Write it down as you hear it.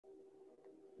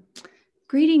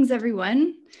Greetings,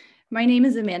 everyone. My name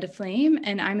is Amanda Flaim,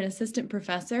 and I'm an assistant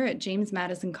professor at James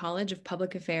Madison College of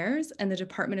Public Affairs and the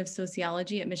Department of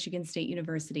Sociology at Michigan State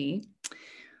University.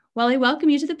 While I welcome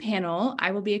you to the panel,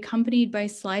 I will be accompanied by a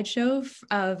slideshow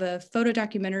of a photo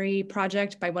documentary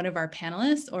project by one of our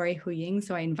panelists, Huiying.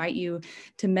 So I invite you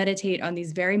to meditate on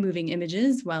these very moving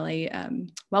images while I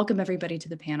welcome everybody to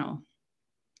the panel.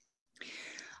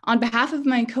 On behalf of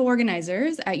my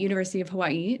co-organizers at University of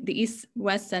Hawaii, the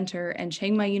East-West Center, and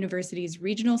Chiang Mai University's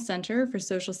Regional Center for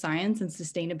Social Science and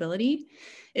Sustainability,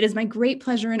 it is my great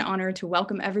pleasure and honor to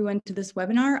welcome everyone to this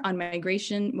webinar on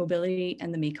migration, mobility,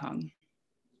 and the Mekong.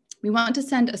 We want to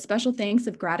send a special thanks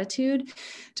of gratitude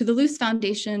to the Luce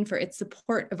Foundation for its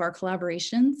support of our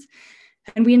collaborations.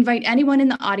 And we invite anyone in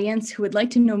the audience who would like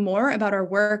to know more about our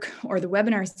work or the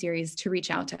webinar series to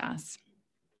reach out to us.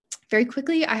 Very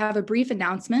quickly, I have a brief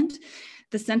announcement.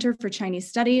 The Center for Chinese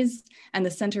Studies and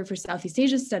the Center for Southeast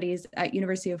Asia Studies at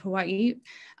University of Hawaii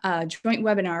joint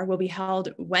webinar will be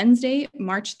held Wednesday,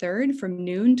 March 3rd from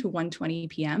noon to 1:20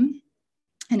 p.m.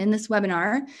 And in this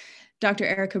webinar, Dr.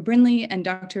 Erica Brinley and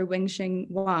Dr. Wengxing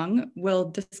Wang will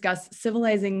discuss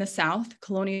civilizing the South,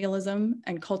 colonialism,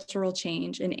 and cultural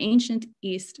change in ancient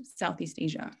East Southeast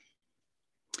Asia.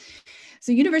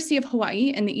 So University of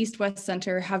Hawaii and the East-West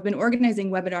Center have been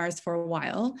organizing webinars for a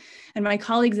while, and my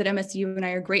colleagues at MSU and I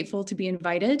are grateful to be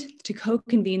invited to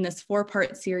co-convene this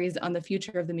four-part series on the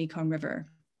future of the Mekong River.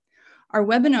 Our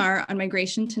webinar on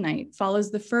migration tonight follows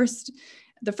the first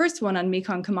one on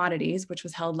Mekong commodities, which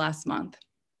was held last month.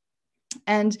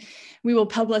 And we will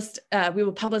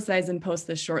publicize and post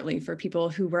this shortly for people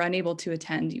who were unable to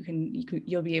attend.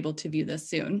 You'll be able to view this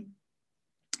soon.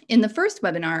 In the first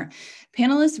webinar,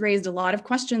 panelists raised a lot of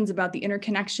questions about the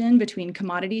interconnection between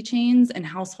commodity chains and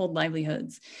household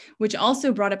livelihoods, which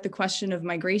also brought up the question of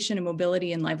migration and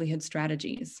mobility and livelihood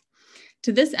strategies.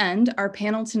 To this end, our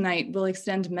panel tonight will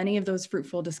extend many of those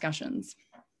fruitful discussions.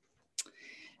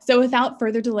 So without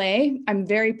further delay, I'm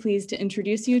very pleased to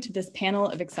introduce you to this panel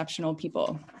of exceptional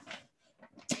people.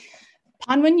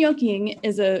 Phanwin Yokying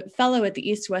is a fellow at the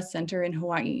East-West Center in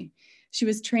Hawaii. She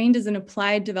was trained as an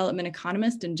applied development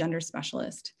economist and gender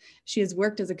specialist. She has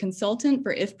worked as a consultant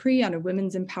for IFPRI on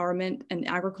women's empowerment and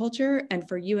agriculture, and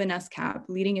for UNSCAP,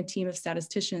 leading a team of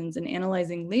statisticians in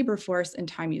analyzing labor force and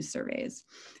time use surveys.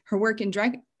 Her work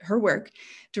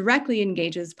directly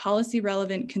engages policy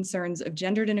relevant concerns of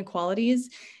gendered inequalities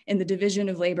in the division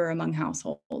of labor among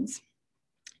households.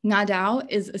 Nga Dao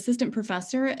is assistant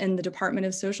professor in the Department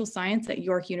of Social Science at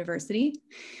York University.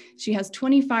 She has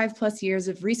 25 plus years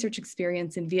of research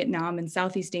experience in Vietnam and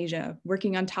Southeast Asia,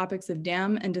 working on topics of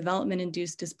dam and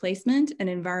development-induced displacement and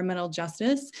environmental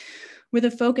justice, with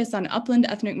a focus on upland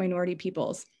ethnic minority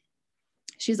peoples.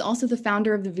 She is also the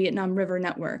founder of the Vietnam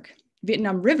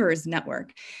Rivers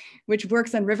Network, which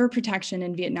works on river protection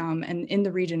in Vietnam and in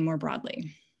the region more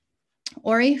broadly.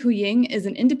 Huiying is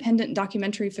an independent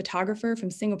documentary photographer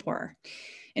from Singapore.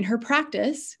 In her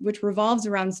practice, which revolves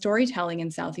around storytelling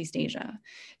in Southeast Asia,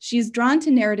 she is drawn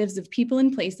to narratives of people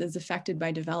and places affected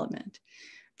by development.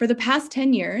 For the past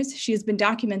 10 years, she has been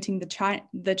documenting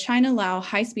the China-Laos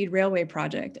high-speed railway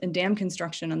project and dam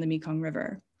construction on the Mekong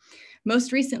River.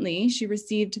 Most recently, she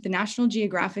received the National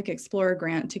Geographic Explorer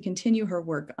Grant to continue her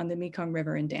work on the Mekong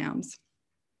River and dams.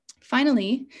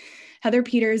 Finally, Heather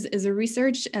Peters is a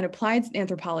research and applied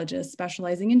anthropologist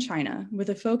specializing in China,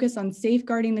 with a focus on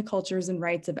safeguarding the cultures and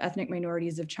rights of ethnic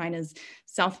minorities of China's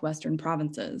southwestern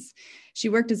provinces. She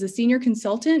worked as a senior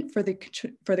consultant for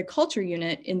the culture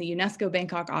unit in the UNESCO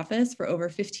Bangkok office for over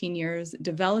 15 years,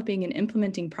 developing and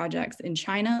implementing projects in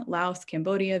China, Laos,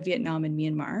 Cambodia, Vietnam, and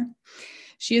Myanmar.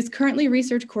 She is currently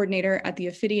research coordinator at the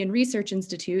Ophidian Research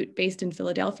Institute based in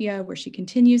Philadelphia, where she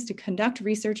continues to conduct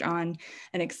research on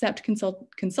and accept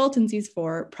consultancies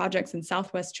for projects in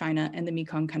Southwest China and the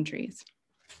Mekong countries.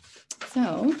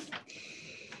 So,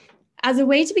 as a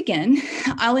way to begin,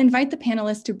 I'll invite the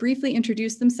panelists to briefly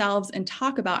introduce themselves and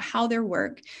talk about how their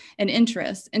work and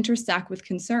interests intersect with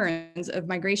concerns of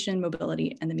migration,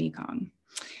 mobility, and the Mekong.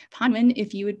 Phanwin,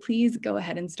 if you would please go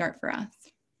ahead and start for us.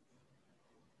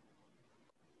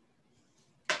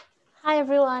 Hi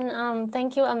everyone,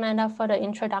 thank you Amanda for the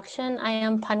introduction. I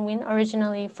am Phanwin,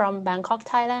 originally from Bangkok,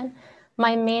 Thailand.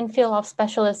 My main field of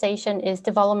specialization is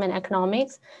development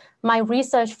economics. My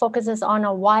research focuses on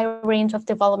a wide range of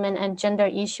development and gender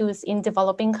issues in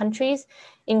developing countries,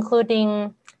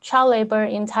 including child labor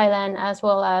in Thailand, as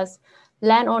well as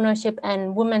land ownership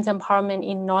and women's empowerment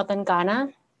in northern Ghana.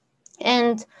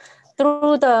 And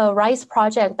through the RISE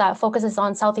project that focuses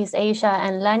on Southeast Asia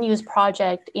and land use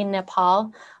project in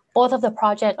Nepal, Both of the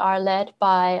projects are led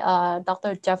by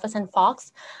Dr. Jefferson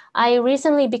Fox. I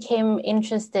recently became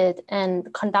interested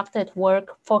and conducted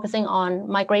work focusing on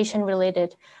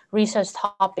migration-related research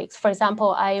topics. For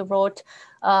example, I wrote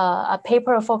a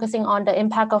paper focusing on the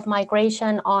impact of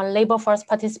migration on labor force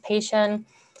participation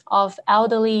of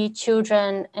elderly,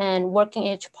 children, and working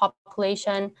age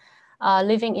population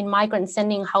living in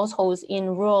migrant-sending households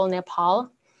in rural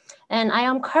Nepal. And I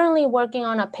am currently working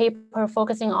on a paper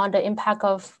focusing on the impact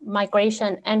of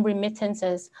migration and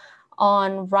remittances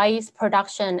on rice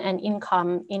production and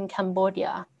income in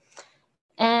Cambodia.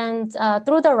 And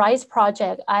through the RISE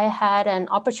project, I had an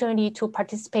opportunity to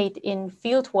participate in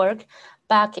fieldwork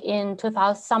back in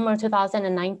summer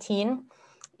 2019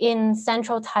 in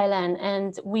central Thailand.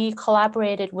 And we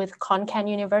collaborated with Khon Kaen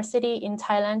University in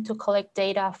Thailand to collect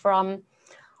data from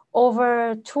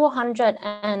over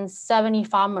 270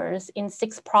 farmers in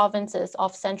 6 provinces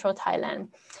of central Thailand.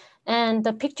 And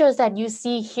the pictures that you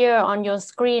see here on your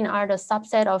screen are the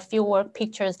subset of fieldwork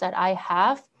pictures that I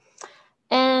have.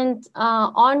 And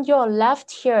on your left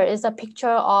here is a picture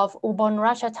of Ubon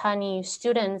Ratchathani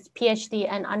students, PhD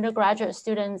and undergraduate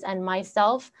students, and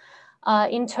myself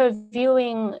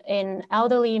interviewing an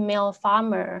elderly male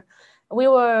farmer. We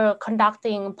were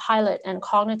conducting pilot and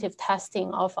cognitive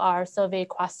testing of our survey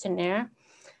questionnaire.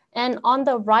 And on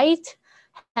the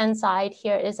right-hand side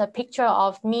here is a picture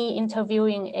of me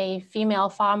interviewing a female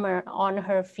farmer on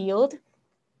her field.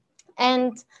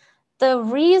 And the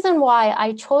reason why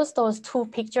I chose those 2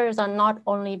 pictures are not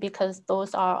only because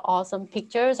those are awesome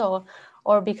pictures or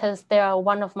because they are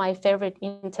one of my favorite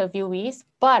interviewees,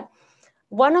 but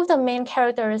one of the main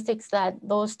characteristics that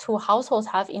those 2 households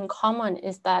have in common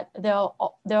is that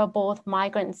they're both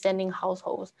migrant-sending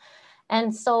households.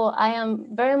 And so I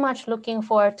am very much looking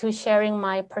forward to sharing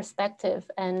my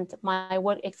perspective and my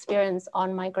work experience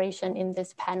on migration in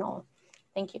this panel.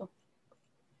 Thank you.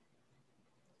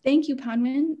 Thank you,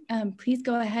 Phanwin. Please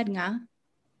go ahead, Nga.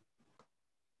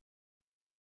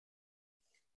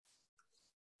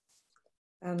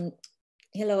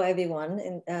 Hello, everyone,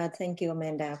 and thank you,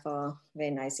 Amanda, for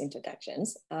very nice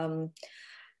introductions. As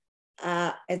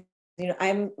you know,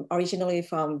 I'm originally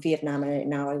from Vietnam, and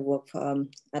now I work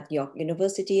at York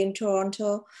University in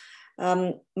Toronto.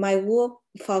 My work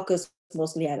focus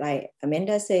mostly, like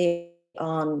Amanda said,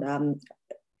 on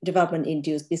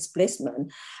development-induced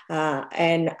displacement,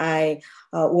 and I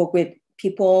work with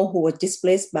people who were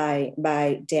displaced by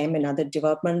dam and other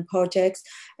development projects,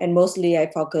 and mostly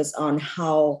I focus on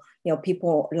how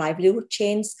people livelihood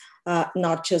change,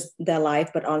 not just their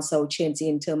life, but also change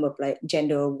in terms of like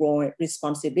gender role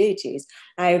responsibilities.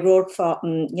 I wrote for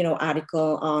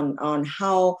article on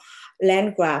how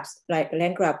land grabs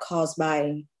caused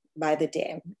by the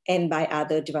dam and by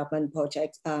other development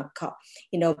projects,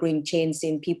 bring change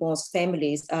in people's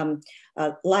families'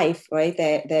 life, right?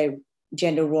 Their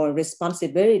gender role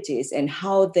responsibilities, and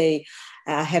how they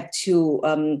have to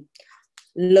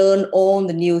learn all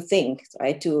the new things,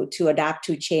 right, to adapt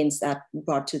to change that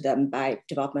brought to them by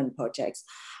development projects.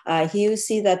 Here you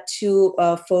see that 2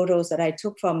 photos that I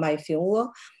took from my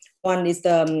fieldwork. One is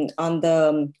on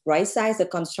the right side, the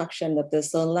construction of the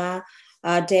Sơn La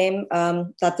dam.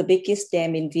 That's the biggest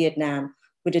dam in Vietnam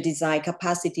with a design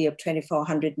capacity of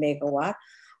 2,400 megawatt.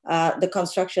 The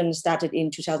construction started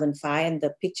in 2005, and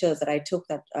the pictures that I took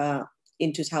that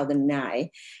in 2009.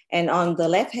 And on the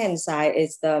left-hand side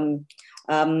is the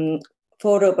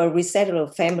photo of a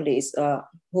resettler families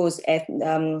who's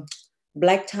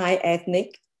Black Thai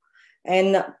ethnic.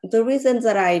 And the reason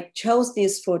that I chose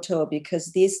this photo,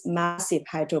 because this massive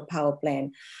hydropower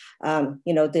plant,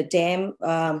 the dam,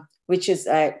 which is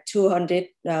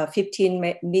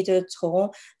 215 meters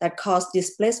tall, that caused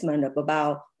displacement of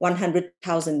about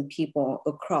 100,000 people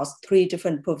across 3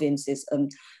 different provinces in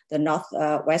the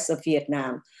northwest of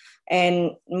Vietnam.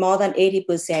 And more than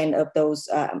 80% of those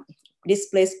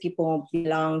displaced people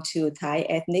belong to Thai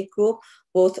ethnic group,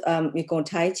 both Mekong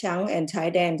Thai Chang and Thai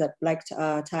Dan, that Black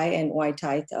Thai and White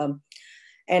Thai,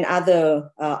 and other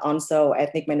also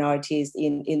ethnic minorities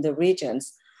in the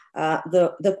regions.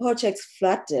 The projects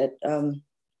flooded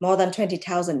more than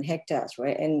 20,000 hectares,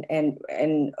 right?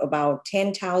 And about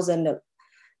 10,000 of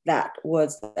that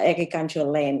was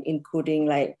agricultural land, including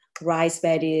like rice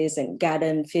paddies and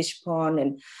garden, fish pond.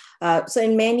 And so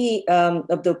in many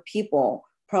of the people,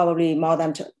 probably more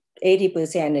than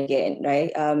 80% again,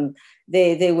 right?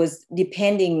 They was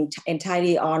depending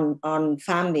entirely on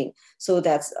farming. So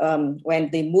that's when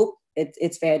they move,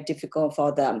 it's very difficult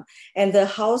for them. And the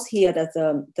house here, that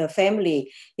the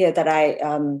family here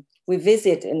that we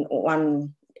visit in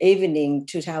one evening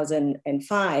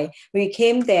 2005. We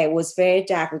came there, it was very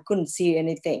dark, we couldn't see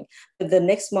anything. But the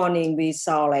next morning we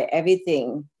saw like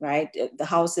everything, right? The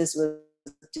houses were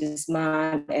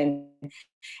dismantled,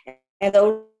 and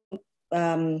those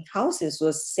houses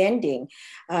was standing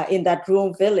in that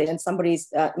ruined village. And somebody's,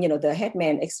 the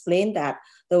headman explained that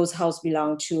those houses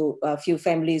belong to a few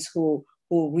families who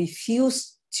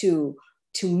refused to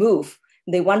move.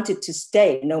 They wanted to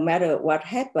stay no matter what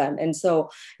happened. And so,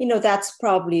 that's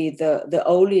probably the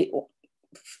only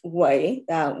way,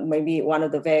 maybe one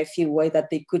of the very few ways that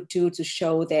they could do to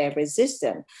show their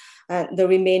resistance. The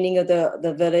remaining of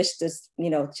the village,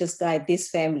 just like this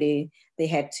family, they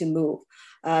had to move.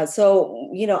 So,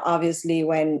 obviously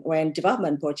when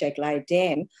development project like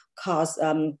dam cause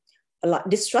a lot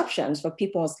disruptions for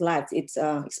people's lives, it's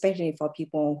especially for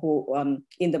people who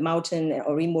in the mountain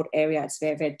or remote area, it's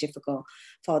very, very difficult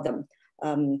for them.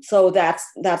 So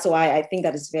that's why I think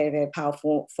that is very, very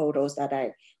powerful photos that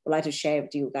I would like to share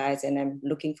with you guys. And I'm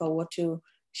looking forward to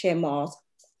share more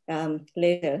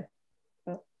later.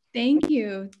 Thank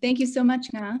you. Thank you so much,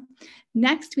 Nga.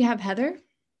 Next, we have Heather.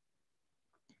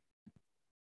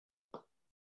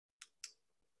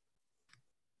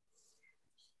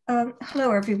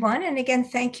 Hello, everyone. And again,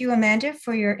 thank you, Amanda,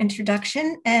 for your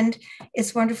introduction. And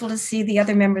it's wonderful to see the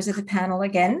other members of the panel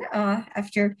again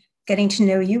after getting to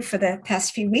know you for the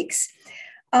past few weeks.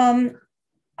 As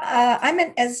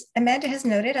Amanda has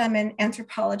noted, I'm an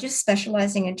anthropologist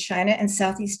specializing in China and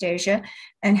Southeast Asia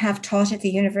and have taught at the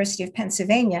University of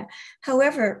Pennsylvania.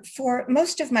 However, for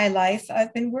most of my life,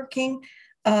 I've been working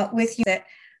with youth that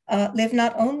live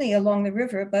not only along the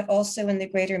river, but also in the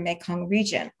greater Mekong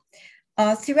region.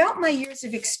 Throughout my years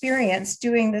of experience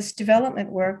doing this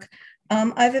development work,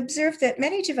 I've observed that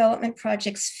many development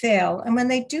projects fail, and when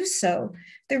they do so,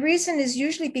 the reason is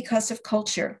usually because of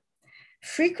culture.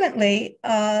 Frequently,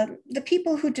 the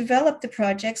people who develop the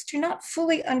projects do not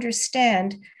fully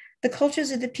understand the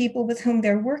cultures of the people with whom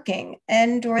they're working,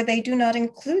 or they do not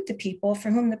include the people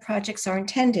for whom the projects are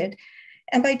intended.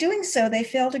 And by doing so, they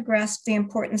fail to grasp the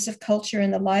importance of culture in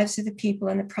the lives of the people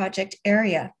in the project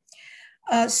area.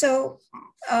 So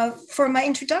for my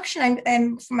introduction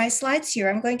and for my slides here,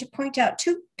 I'm going to point out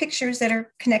two pictures that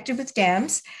are connected with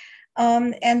dams.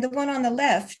 And the one on the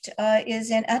left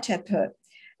is in Atapu.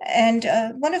 And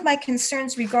one of my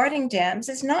concerns regarding dams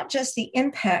is not just the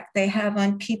impact they have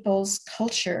on people's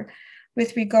culture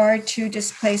with regard to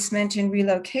displacement and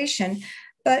relocation,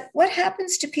 but what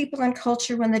happens to people and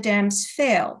culture when the dams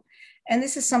fail? And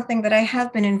this is something that I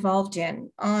have been involved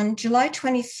in. On July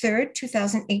 23rd,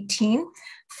 2018,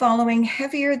 following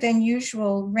heavier than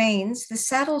usual rains, the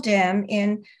Saddle Dam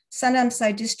in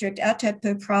Sanamsai district,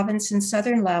 Atapu province in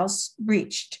southern Laos,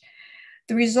 breached.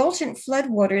 The resultant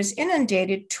floodwaters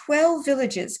inundated 12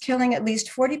 villages, killing at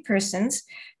least 40 persons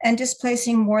and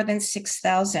displacing more than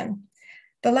 6,000.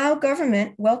 The Lao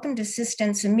government welcomed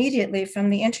assistance immediately from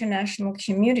the international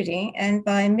community, and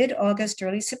by mid-August,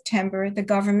 early September, the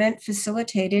government,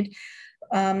 facilitated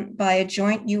by a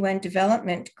joint UN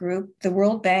development group, the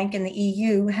World Bank and the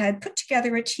EU, had put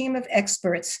together a team of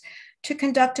experts to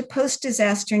conduct a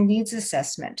post-disaster needs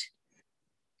assessment.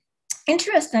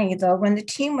 Interestingly, though, when the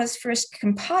team was first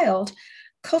compiled,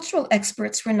 cultural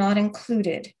experts were not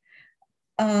included.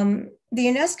 The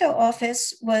UNESCO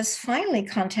office was finally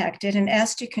contacted and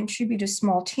asked to contribute a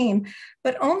small team,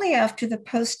 but only after the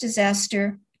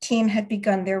post-disaster team had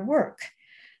begun their work.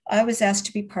 I was asked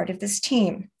to be part of this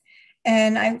team.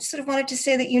 And I sort of wanted to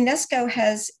say that UNESCO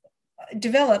has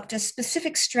developed a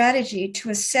specific strategy to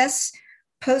assess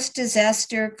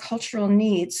post-disaster cultural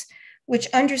needs, which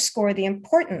underscore the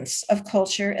importance of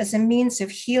culture as a means of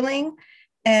healing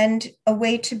and a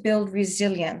way to build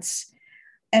resilience.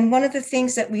 And one of the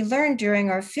things that we learned during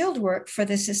our fieldwork for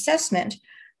this assessment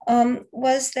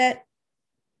was the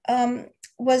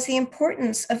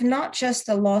importance of not just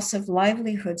the loss of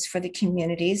livelihoods for the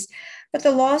communities, but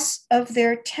the loss of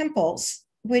their temples,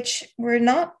 which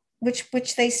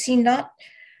they see not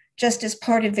just as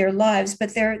part of their lives,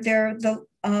 but they're the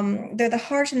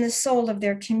heart and the soul of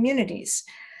their communities.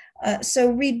 So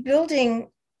rebuilding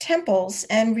temples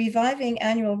and reviving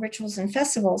annual rituals and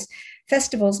festivals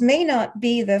may not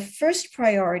be the first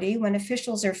priority when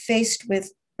officials are faced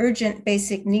with urgent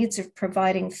basic needs of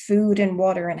providing food and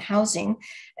water and housing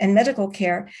and medical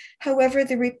care. However,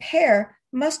 the repair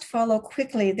must follow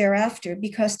quickly thereafter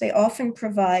because they often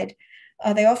prove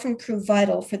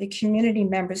vital for the community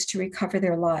members to recover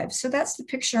their lives. So that's the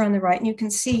picture on the right. And you can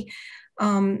see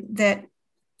that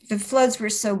the floods were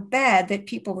so bad that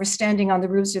people were standing on the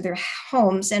roofs of their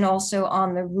homes and also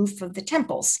on the roof of the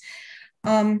temples.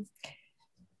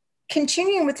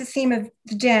 Continuing with the theme of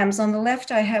the dams, on the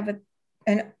left, I have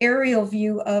an aerial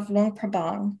view of Luang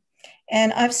Prabang.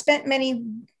 And I've spent many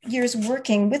years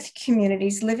working with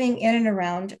communities living in and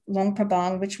around Luang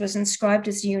Prabang, which was inscribed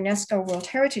as a UNESCO World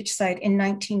Heritage Site in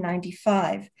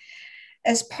 1995.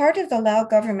 As part of the Lao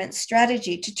government's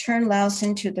strategy to turn Laos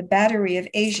into the battery of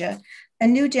Asia, a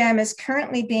new dam is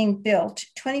currently being built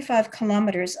 25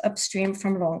 kilometers upstream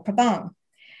from Luang Prabang.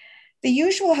 The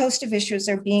usual host of issues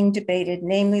are being debated,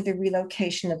 namely the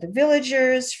relocation of the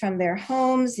villagers from their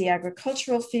homes, the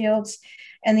agricultural fields,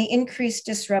 and the increased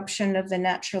disruption of the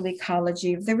natural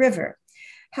ecology of the river.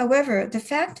 However, the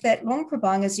fact that Luang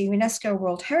Prabang is a UNESCO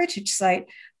World Heritage Site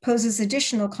poses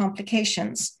additional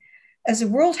complications. As a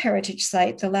World Heritage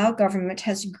Site, the Lao government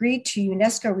has agreed to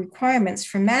UNESCO requirements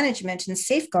for management and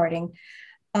safeguarding.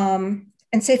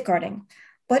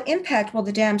 What impact will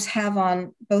the dams have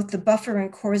on both the buffer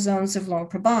and core zones of Luang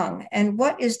Prabang? And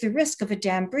what is the risk of a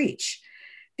dam breach?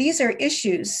 These are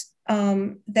issues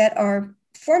that are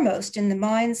foremost in the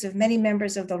minds of many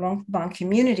members of the Luang Prabang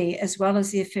community, as well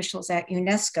as the officials at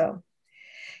UNESCO.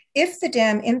 If the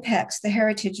dam impacts the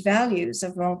heritage values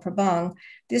of Luang Prabang,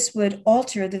 this would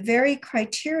alter the very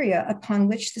criteria upon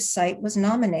which the site was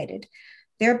nominated,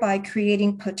 thereby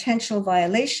creating potential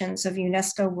violations of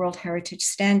UNESCO World Heritage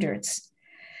standards.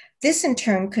 This in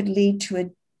turn could lead to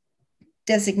a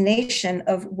designation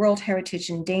of World Heritage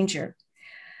in danger.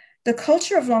 The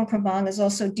culture of Luang Prabang is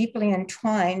also deeply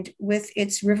entwined with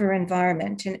its river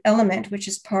environment, an element which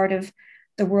is part of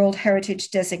the World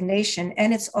Heritage designation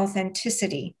and its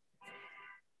authenticity.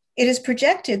 It is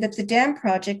projected that the dam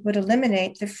project would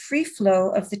eliminate the free flow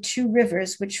of the two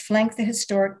rivers which flank the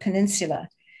historic peninsula,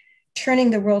 turning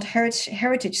the World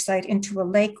Heritage Site into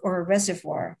a lake or a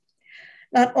reservoir.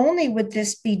 Not only would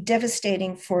this be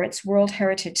devastating for its World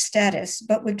Heritage status,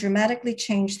 but would dramatically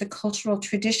change the cultural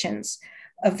traditions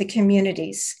of the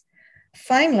communities.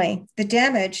 Finally, the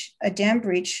damage a dam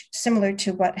breach similar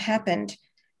to what happened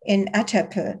in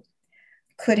Atapu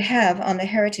could have on the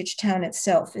heritage town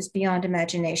itself is beyond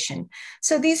imagination.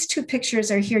 So these two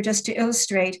pictures are here just to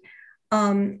illustrate.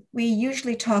 We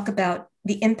usually talk about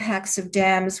the impacts of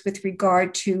dams with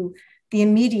regard to the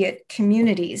immediate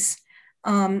communities,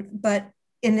 but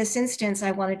in this instance, I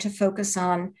wanted to focus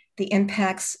on the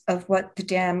impacts of what the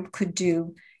dam could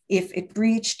do if it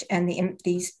breached and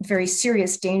these very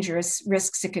serious, dangerous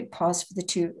risks it could cause for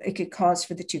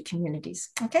the two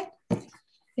communities. Okay.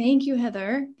 Thank you,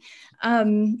 Heather.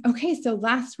 Okay, so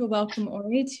last we'll welcome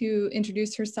Ori to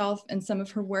introduce herself and some of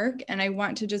her work. And I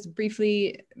want to just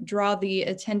briefly draw the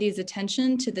attendees'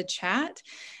 attention to the chat.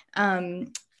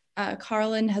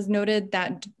 Carlin has noted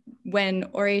that when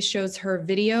Ori shows her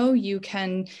video, you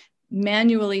can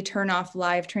manually turn off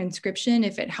live transcription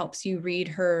if it helps you read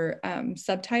her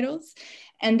subtitles.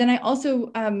 And then I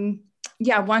also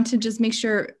want to just make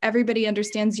sure everybody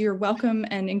understands you're welcome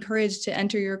and encouraged to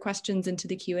enter your questions into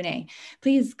the Q&A.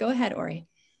 Please go ahead, Ori.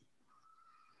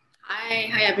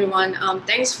 Hi everyone.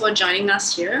 Thanks for joining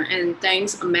us here, and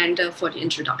thanks Amanda for the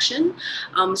introduction.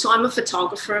 So I'm a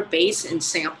photographer based in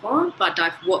Singapore, but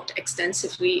I've worked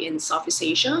extensively in Southeast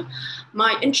Asia.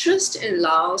 My interest in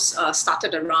Laos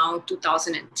started around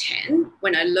 2010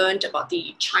 when I learned about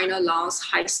the China-Laos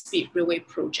high-speed railway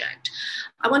project.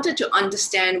 I wanted to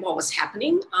understand what was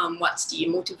happening, what's the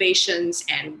motivations,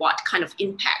 and what kind of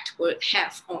impact would it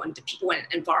have on the people and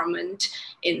environment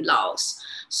in Laos.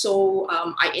 So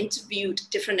I interviewed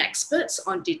different experts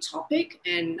on the topic,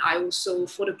 and I also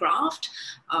photographed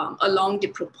along the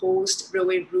proposed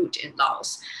railway route in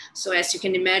Laos. So as you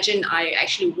can imagine, I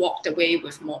actually walked away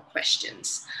with more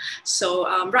questions. So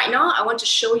right now, I want to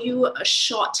show you a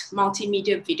short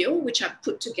multimedia video, which I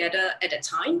put together at a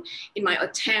time in my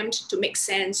attempt to make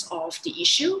sense of the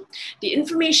issue. The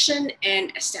information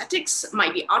and aesthetics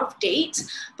might be out of date,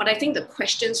 but I think the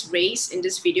questions raised in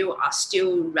this video are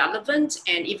still relevant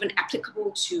and even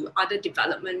applicable to other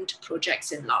development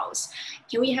projects in Laos.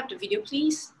 Can we have the video,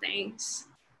 please? Thanks.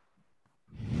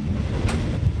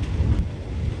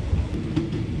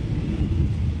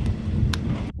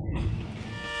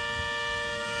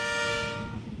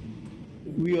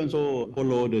 We also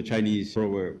follow the Chinese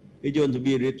proverb. If you want to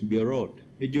be rich, build a road.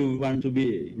 If you want to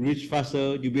be rich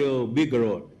faster, you build bigger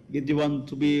road. If you want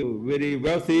to be very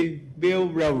wealthy,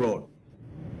 build railroad.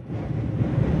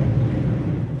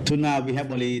 So now we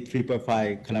have only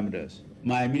 3.5 kilometers.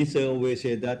 My minister always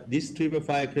said that this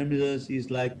 3.5 kilometers is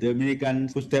like the American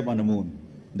footstep on the moon,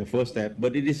 the first step,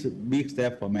 but it is a big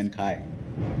step for mankind.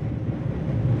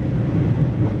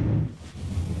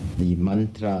 The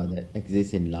mantra that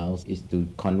exists in Laos is to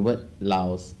convert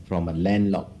Laos from a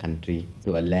landlocked country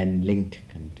to a land-linked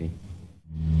country.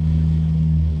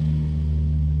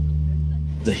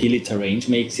 The hilly terrain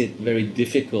makes it very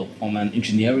difficult from an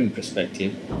engineering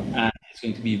perspective, and it's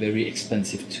going to be very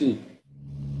expensive too.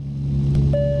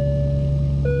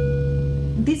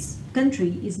 This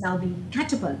country is now being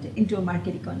catapulted into a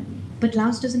market economy, but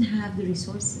Laos doesn't have the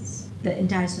resources. The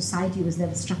entire society was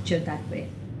never structured that way.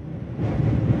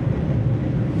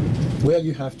 Where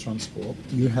you have transport,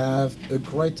 you have a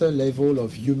greater level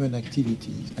of human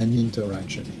activity and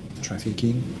interaction.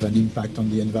 Trafficking, an impact on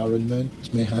the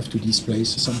environment, may have to displace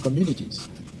some communities.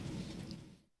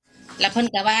 แล้วเพิ่น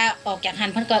ก็ว่าออกจากหัน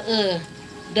เพิ่นก็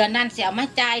เดือนนั้นสิเอามา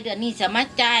จ่ายเดือนนี้สิเอามา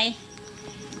จ่าย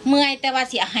เมื่อยแต่ว่า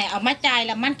สิให้เอามาจ่ายแ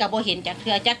ล้วมันก็บ่เห็นจักเ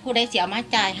ทื่อจักผู้ใดสิเอามา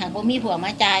จ่ายหากบ่มีผู้เอาม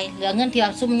าจ่ายเหลือเงินที่ว่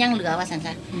าซุ่มยังเหลือว่าซั่นซ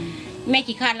ะแม่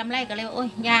ขี้คร้านลำไรก็เลยว่าโอ๊ย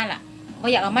ย่าล่ะบ่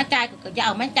อยากเอามาจ่ายก็อย่าเ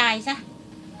อามาจ่ายซะ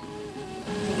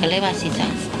ก็เลยว่าสิจ้ะ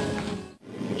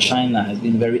China has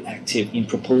been very active in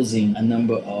proposing a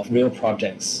number of real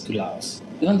projects to Laos.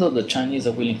 Even though the Chinese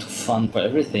are willing to fund for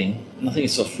everything, nothing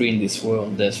is so free in this world.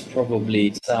 There's probably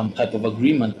some type of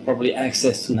agreement, probably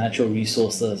access to natural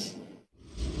resources.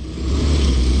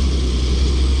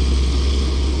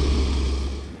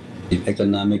 If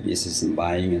economic is in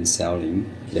buying and selling,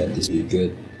 that is really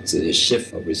good. It's a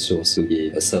shift of resource to be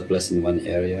a surplus in one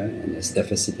area and a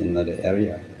deficit in another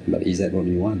area. But is that what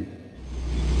we want?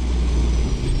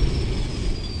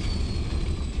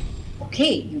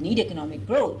 Okay, you need economic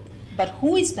growth, but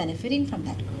who is benefiting from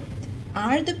that growth?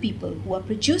 Are the people who are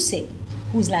producing,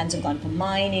 whose lands have gone for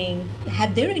mining,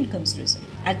 have their incomes risen?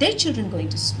 Are their children going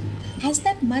to school? Has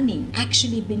that money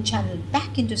actually been channeled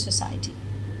back into society?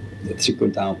 The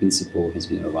trickle-down principle has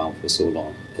been around for so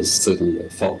long. There's certainly a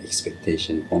false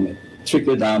expectation from it.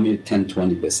 Trickle-down means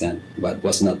 10-20%, but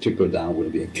what's not trickle-down will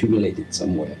be accumulated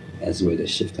somewhere as where the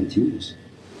shift continues.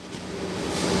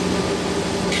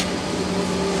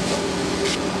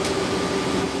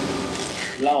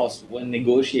 Laos, when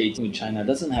negotiating with China,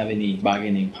 doesn't have any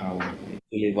bargaining power. It's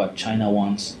really what China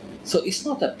wants. So it's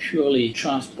not a purely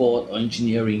transport or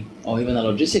engineering or even a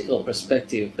logistical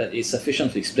perspective that is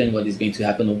sufficient to explain what is going to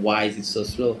happen or why is it so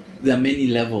slow. There are many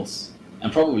levels,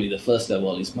 and probably the first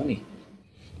level is money.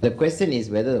 The question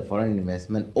is whether the foreign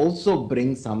investment also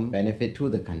brings some benefit to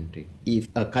the country. If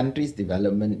a country's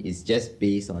development is just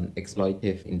based on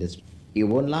exploitative industry, it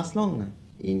won't last long.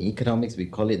 In economics, we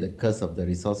call it the curse of the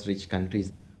resource-rich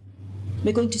countries.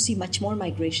 We're going to see much more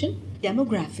migration.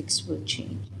 Demographics will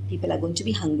change. People are going to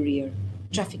be hungrier.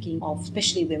 Trafficking of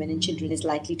especially women and children is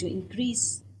likely to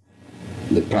increase.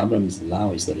 The problem is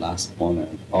Laos is the last corner.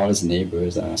 All its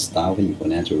neighbors are starving for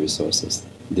natural resources.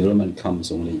 Development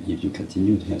comes only if you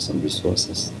continue to have some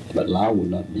resources. But Laos will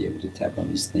not be able to tap on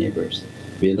its neighbors.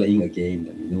 We're playing a game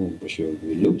that we know for sure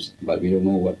we lose, but we don't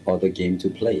know what other game to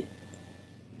play.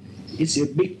 It's a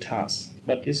big task,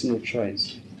 but there's no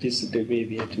choice. This is the way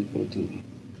we have to go to.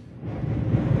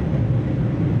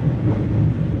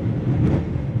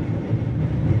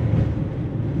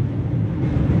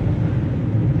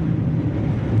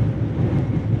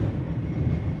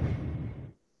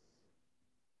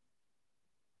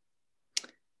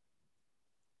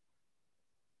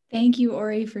 Thank you,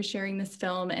 Ori, for sharing this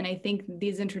film. And I think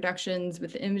these introductions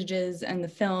with the images and the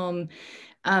film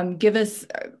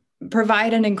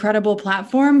provide an incredible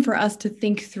platform for us to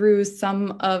think through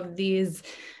some of these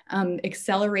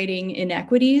accelerating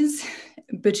inequities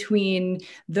between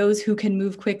those who can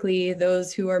move quickly,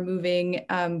 those who are moving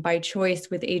by choice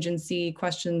with agency,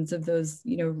 questions of those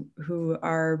who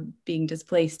are being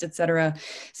displaced, et cetera.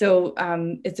 So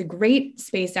it's a great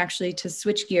space actually to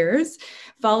switch gears.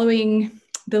 Following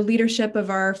the leadership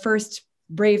of our first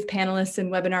brave panelists in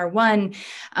webinar 1,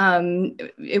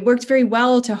 it worked very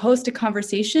well to host a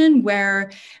conversation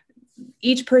where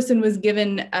each person was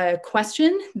given a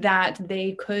question that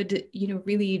they could,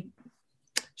 really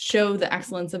show the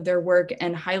excellence of their work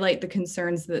and highlight the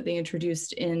concerns that they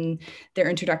introduced in their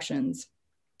introductions.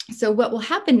 So what will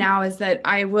happen now is that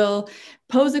I will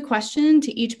pose a question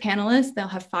to each panelist. They'll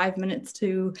have 5 minutes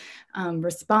to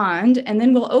respond, and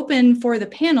then we'll open for the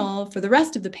panel, for the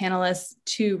rest of the panelists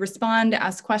to respond,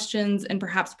 ask questions, and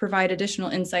perhaps provide additional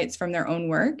insights from their own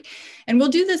work. And we'll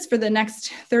do this for the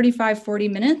next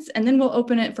 35-40 minutes, and then we'll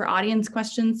open it for audience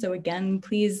questions. So again,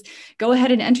 please go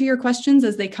ahead and enter your questions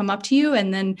as they come up to you.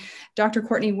 And then Dr.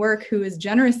 Courtney Work, who is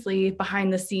generously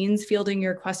behind the scenes fielding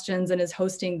your questions and is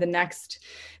hosting the next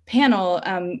panel,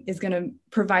 is going to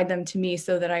provide them to me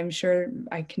so that I'm sure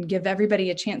I can give everybody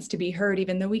a chance to be heard,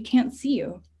 even though we can't see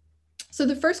you. So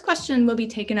the first question will be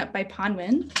taken up by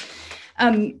Phanwin.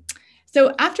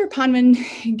 So after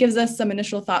Phanwin gives us some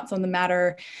initial thoughts on the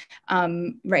matter,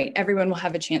 everyone will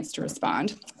have a chance to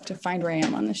respond. To find where I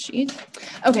am on this sheet.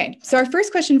 Okay, so our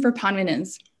first question for Phanwin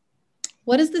is,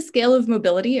 What is the scale of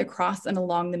mobility across and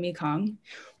along the Mekong?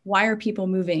 Why are people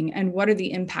moving, and what are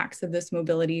the impacts of this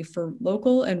mobility for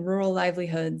local and rural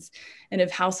livelihoods and of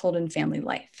household and family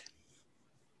life?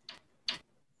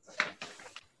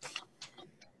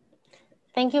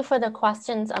 Thank you for the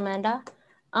questions, Amanda.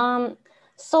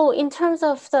 So in terms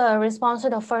of the response to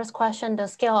the first question, the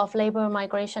scale of labor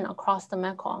migration across the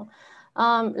Mekong,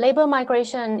 labor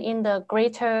migration in the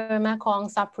greater Mekong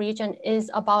sub-region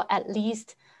is about at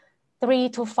least 3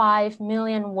 to 5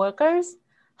 million workers.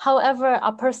 However,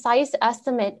 a precise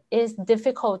estimate is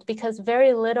difficult because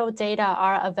very little data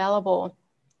are available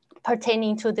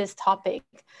pertaining to this topic.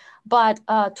 But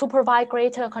to provide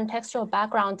greater contextual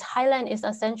background, Thailand is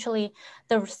essentially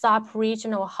the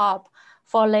sub-regional hub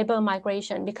for labor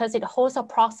migration because it hosts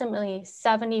approximately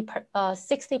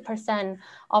 60%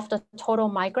 of the total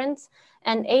migrants,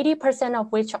 and 80%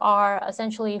 of which are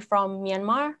essentially from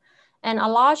Myanmar. And a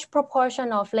large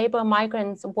proportion of labor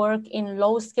migrants work in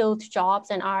low-skilled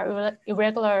jobs and are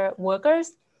irregular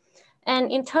workers.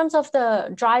 And in terms of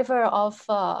the driver of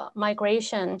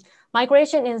migration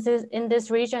in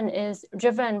this region is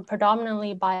driven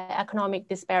predominantly by economic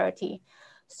disparity.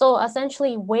 So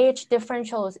essentially wage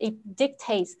differentials, it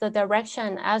dictates the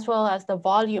direction as well as the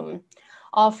volume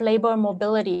of labor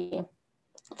mobility.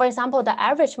 For example, the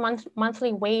average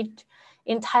monthly wage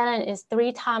in Thailand is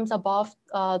 3 times above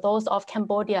those of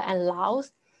Cambodia and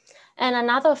Laos. And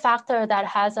another factor that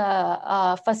has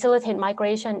facilitated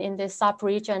migration in this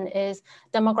sub-region is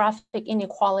demographic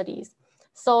inequalities.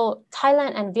 So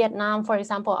Thailand and Vietnam, for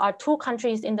example, are 2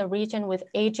 countries in the region with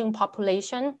aging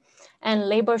population and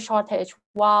labor shortage,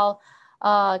 while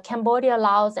Cambodia,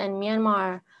 Laos, and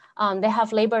Myanmar, they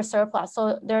have labor surplus.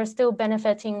 So they're still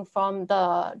benefiting from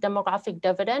the demographic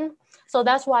dividend. So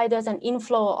that's why there's an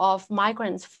inflow of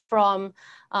migrants from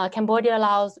Cambodia,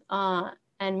 Laos,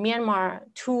 and Myanmar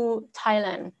to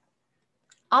Thailand.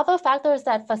 Other factors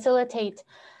that facilitate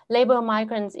labor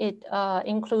migrants, it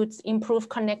includes improved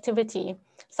connectivity,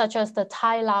 such as the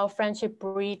Thai-Lao Friendship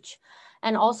Bridge,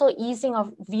 and also easing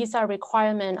of visa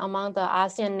requirement among the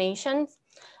ASEAN nations.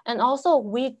 And also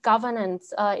weak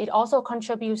governance, it also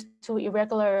contributes to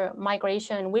irregular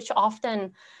migration, which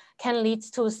often can lead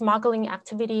to smuggling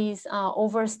activities,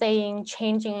 overstaying,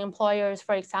 changing employers,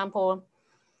 for example.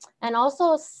 And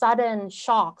also sudden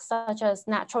shocks such as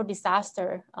natural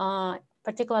disaster,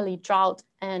 particularly drought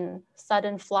and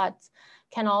sudden floods,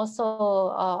 can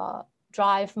also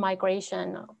drive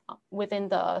migration within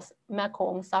the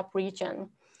Mekong sub-region.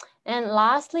 And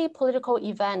lastly, political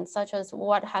events such as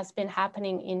what has been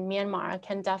happening in Myanmar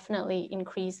can definitely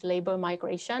increase labor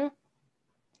migration.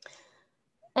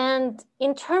 And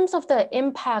in terms of the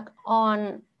impact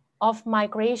of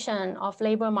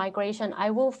labor migration, I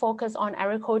will focus on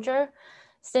agriculture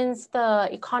since the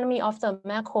economy of the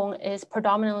Mekong is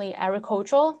predominantly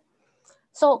agricultural.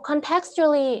 So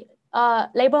contextually,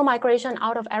 labor migration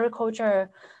out of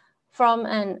agriculture from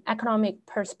an economic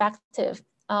perspective,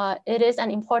 it is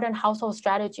an important household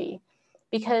strategy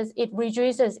because it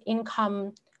reduces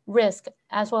income risk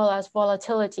as well as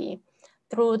volatility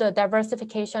through the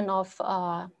diversification of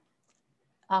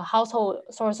household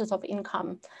sources of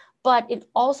income. But it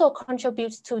also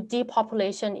contributes to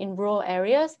depopulation in rural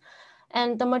areas.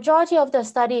 And the majority of the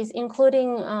studies,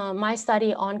 including my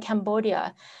study on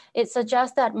Cambodia, it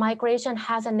suggests that migration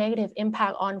has a negative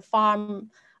impact on farm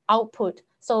output.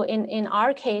 So in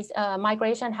our case,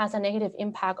 migration has a negative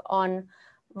impact on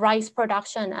rice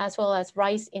production as well as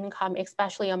rice income,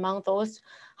 especially among those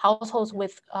households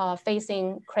with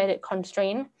facing credit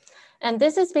constraint. And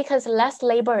this is because less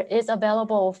labor is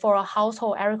available for a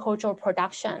household agricultural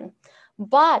production.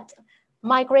 But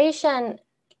migration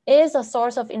is a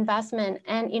source of investment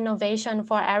and innovation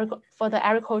for the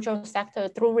agricultural sector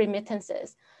through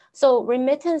remittances. So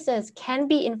remittances can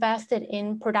be invested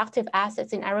in productive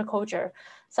assets in agriculture,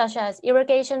 such as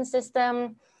irrigation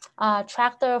system,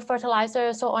 tractor,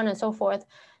 fertilizer, so on and so forth.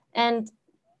 And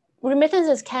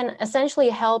remittances can essentially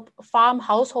help farm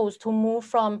households to move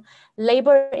from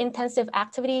labor-intensive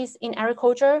activities in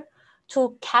agriculture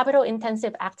to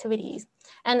capital-intensive activities.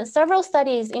 And several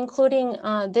studies, including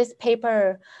this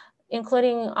paper,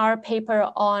 including our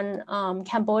paper on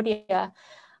Cambodia,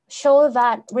 show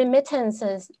that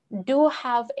remittances do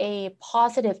have a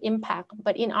positive impact,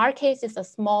 but in our case, it's a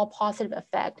small positive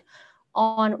effect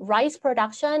on rice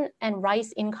production and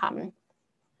rice income.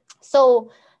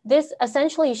 So this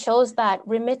essentially shows that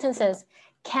remittances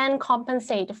can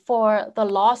compensate for the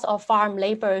loss of farm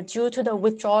labor due to the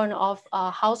withdrawal of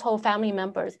household family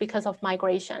members because of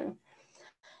migration.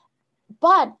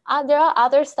 But there are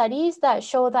other studies that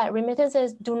show that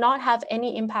remittances do not have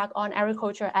any impact on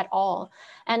agriculture at all.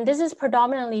 And this is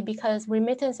predominantly because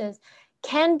remittances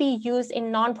can be used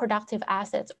in non-productive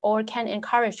assets or can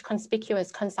encourage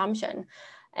conspicuous consumption.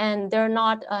 And they're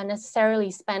not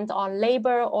necessarily spent on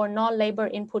labor or non-labor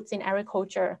inputs in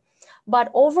agriculture.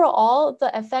 But overall,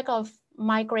 the effect of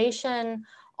migration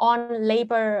on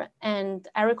labor and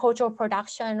agricultural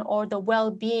production or the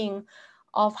well-being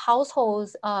of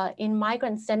households in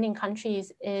migrant-sending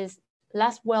countries is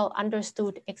less well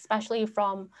understood, especially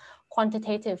from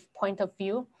quantitative point of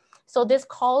view. So this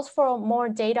calls for more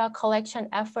data collection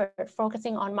effort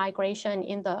focusing on migration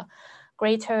in the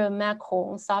Greater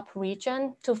Mekong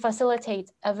sub-region to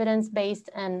facilitate evidence-based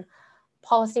and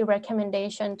policy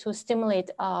recommendation to stimulate,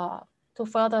 to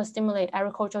further stimulate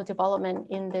agricultural development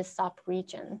in this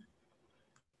sub-region.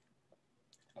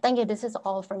 Thank you, this is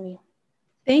all from me.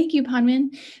 Thank you,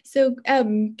 Phanwin. So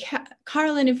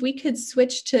Carolyn, if we could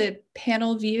switch to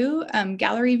panel view,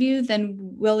 gallery view, then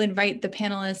we'll invite the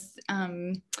panelists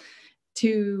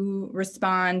to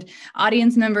respond.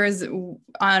 Audience members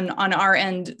on our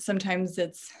end, sometimes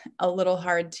it's a little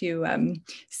hard to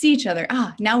see each other.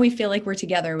 Now we feel like we're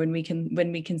together when we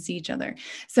can see each other.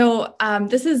 So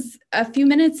this is a few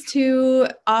minutes to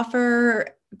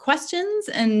offer questions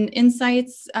and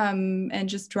insights and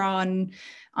just draw on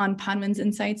Phanwin's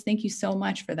insights. Thank you so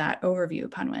much for that overview,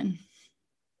 Phanwin.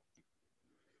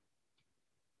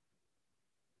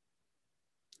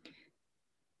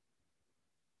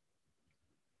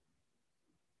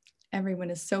 Everyone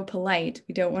is so polite.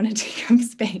 We don't want to take up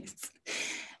space.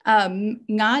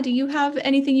 Nga, do you have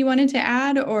anything you wanted to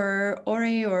add, or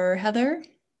Ore or Heather?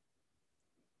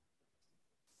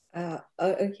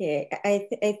 Okay,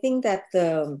 I think that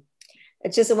I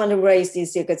just want to raise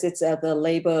this here because it's the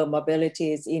labor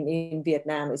mobilities in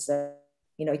Vietnam is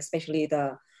especially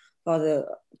for the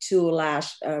two large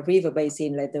river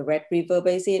basins like the Red River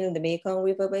Basin and the Mekong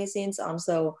River Basins,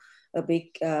 also a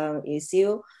big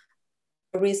issue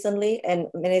recently. And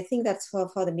I think that's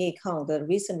for the Mekong, the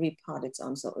recent report, it's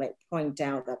also like point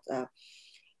out that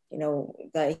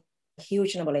the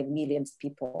huge number, like millions of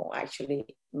people actually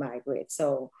migrate.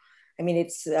 So I mean,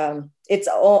 it's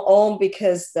all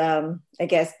because I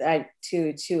guess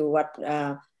to what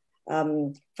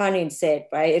Phanwin said,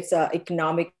 right? It's an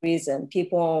economic reason.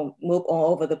 People move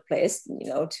all over the place,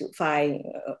 to find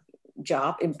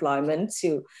job, employment,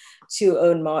 to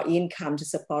earn more income to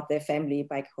support their family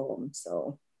back home.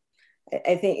 So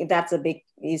I think that's a big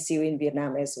issue in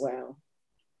Vietnam as well.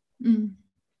 Mm.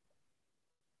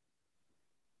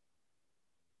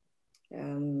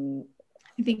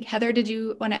 I think, Heather, did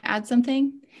you want to add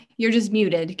something? You're just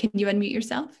muted. Can you unmute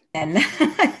yourself? And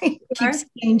it keeps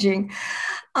changing.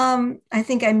 I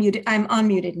think I'm muted. I'm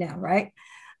unmuted now, right?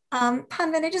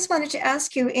 Phanwin, I just wanted to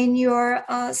ask you, in your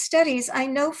studies, I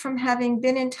know from having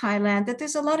been in Thailand that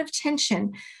there's a lot of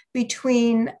tension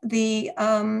between the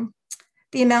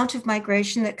amount of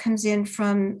migration that comes in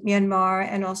from Myanmar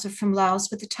and also from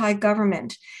Laos with the Thai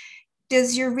government.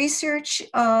 Does your research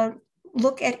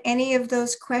look at any of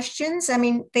those questions? I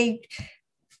mean,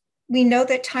 we know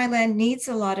that Thailand needs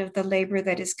a lot of the labor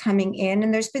that is coming in,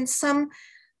 and there's been some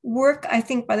work, I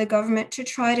think, by the government to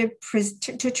try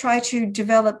to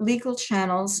develop legal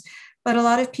channels, but a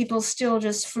lot of people still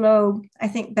just flow, I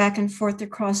think, back and forth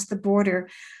across the border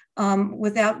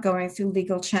without going through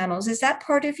legal channels. Is that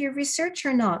part of your research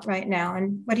or not right now?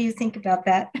 And what do you think about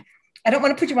that? I don't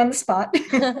want to put you on the spot.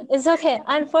 It's okay.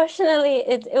 Unfortunately,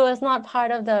 it was not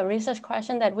part of the research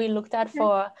question that we looked at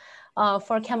for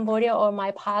Cambodia or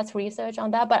my past research on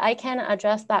that, but I can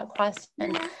address that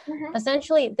question.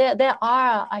 Essentially, there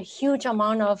are a huge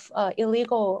amount of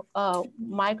illegal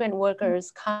migrant workers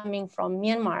coming from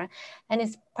Myanmar, and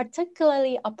it's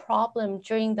particularly a problem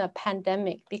during the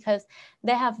pandemic because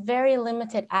they have very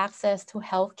limited access to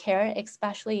healthcare,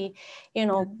 especially,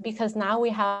 because now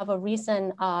we have a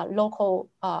recent local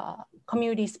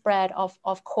community spread of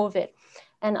COVID.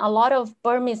 And a lot of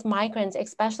Burmese migrants,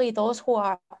 especially those who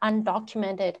are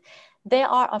undocumented, they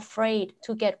are afraid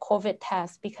to get COVID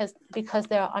tests because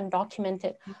they are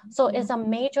undocumented. So it's a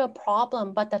major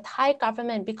problem, but the Thai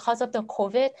government, because of the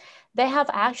COVID, they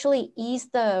have actually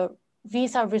eased the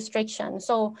visa restriction.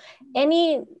 So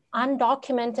any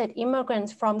undocumented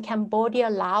immigrants from Cambodia,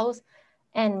 Laos,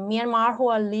 and Myanmar who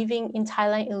are living in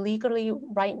Thailand illegally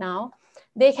right now,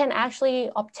 they can actually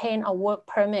obtain a work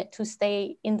permit to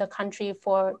stay in the country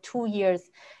for 2 years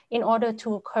in order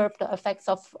to curb the effects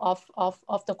of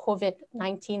the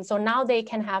COVID-19. So now they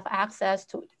can have access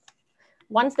to,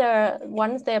 once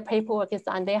their paperwork is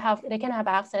done, they can have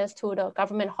access to the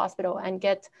government hospital and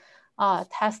get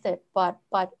tested, but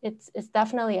it's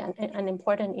definitely an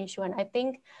important issue. And I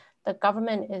think the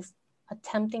government is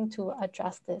attempting to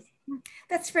address this.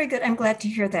 That's very good. I'm glad to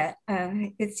hear that.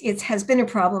 It has been a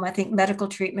problem, I think, medical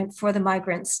treatment for the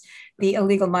migrants, the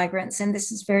illegal migrants. And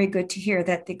this is very good to hear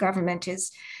that the government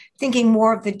is thinking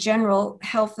more of the general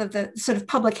health of the sort of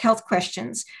public health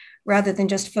questions, rather than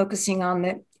just focusing on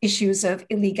the issues of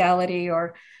illegality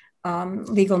or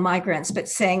legal migrants, but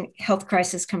saying health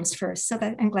crisis comes first. So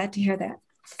I'm glad to hear that.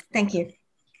 Thank you.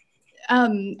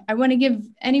 I want to give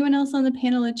anyone else on the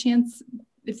panel a chance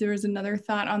if there was another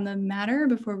thought on the matter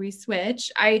before we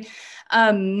switch.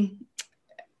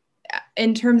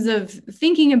 In terms of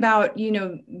thinking about,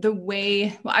 the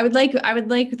way, well, I would like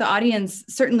the audience,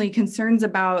 certainly concerns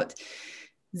about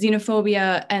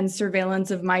xenophobia and surveillance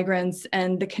of migrants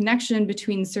and the connection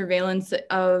between surveillance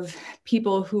of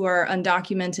people who are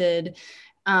undocumented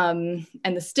and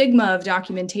the stigma of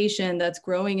documentation that's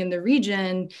growing in the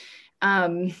region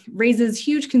raises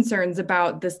huge concerns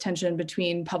about this tension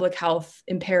between public health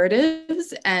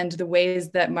imperatives and the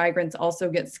ways that migrants also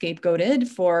get scapegoated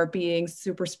for being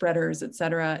super spreaders, et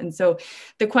cetera. And so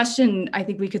the question, I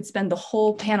think we could spend the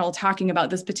whole panel talking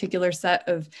about this particular set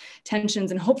of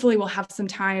tensions, and hopefully we'll have some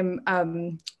time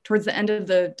towards the end of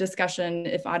the discussion,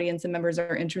 if audience and members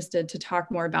are interested, to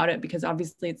talk more about it, because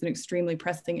obviously it's an extremely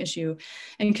pressing issue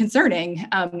and concerning.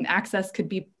 Access could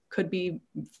be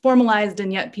formalized,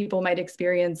 and yet people might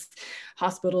experience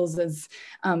hospitals as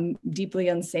deeply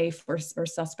unsafe or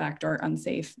suspect or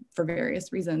unsafe for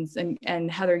various reasons.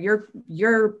 And Heather,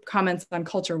 your comments on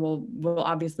culture will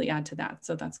obviously add to that.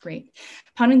 So that's great.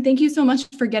 Phanwin, thank you so much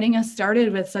for getting us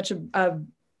started with such a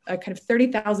kind of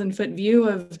 30,000-foot view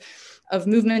of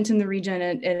movement in the region,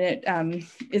 and it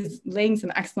is laying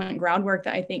some excellent groundwork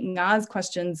that I think Nga's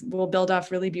questions will build off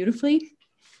really beautifully.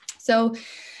 So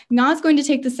Nga is going to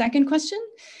take the second question.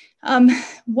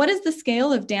 What is the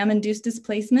scale of dam-induced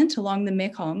displacement along the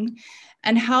Mekong,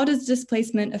 and how does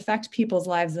displacement affect people's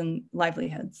lives and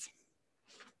livelihoods?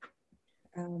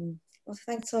 Well,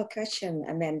 thanks for the question,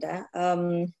 Amanda.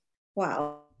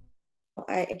 Wow,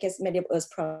 I guess many of us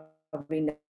probably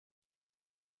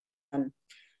know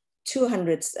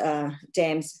 200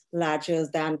 dams larger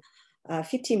than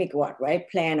 50 megawatt, right?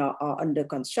 Planned or under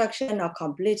construction or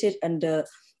completed under,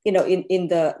 in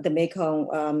the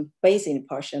Mekong basin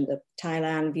portion, the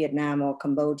Thailand, Vietnam, or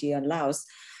Cambodia, and Laos.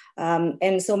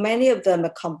 And so many of them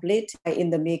are complete in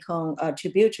the Mekong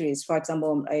tributaries. For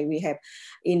example, we have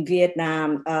in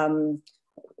Vietnam,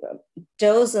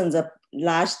 dozens of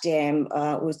large dam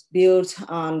was built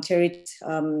on territory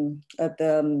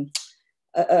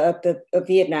of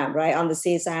Vietnam, right, on the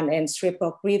Sesan and Strip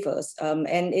of rivers.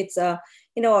 And it's,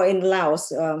 in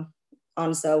Laos,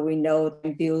 also, we know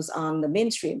built on the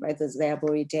mainstream, right? The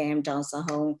Zaburi Dam, Dong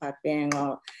Sahong, Pat Bang,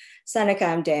 or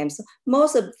Sanakam dams.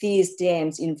 Most of these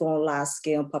dams involve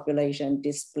large-scale population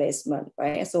displacement,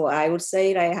 right? So I would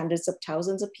say like hundreds of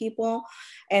thousands of people,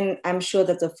 and I'm sure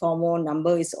that the formal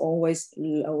number is always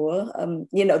lower.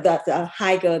 That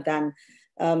higher than.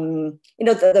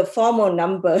 The formal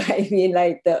number, I mean,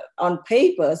 like on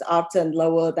paper is often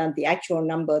lower than the actual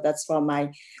number. That's from my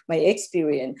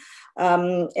experience.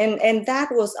 And that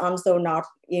was also not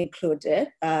included,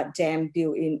 dam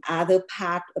built in other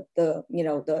part of the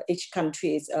each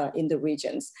countries in the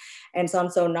regions. And it's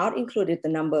also not included the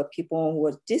number of people who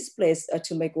were displaced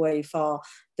to make way for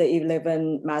the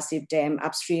 11 massive dam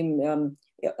upstream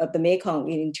of the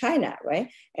Mekong in China, right?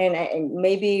 And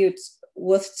maybe it's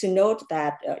worth to note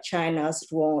that China's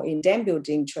role in dam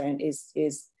building trend is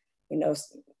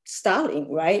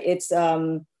startling, right? It's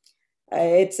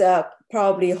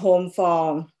probably home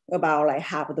for about like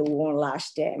half of the world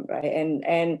large dam, right?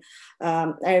 And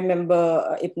I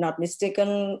remember, if not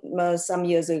mistaken, some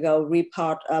years ago,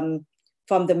 report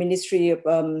from the Ministry of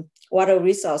Water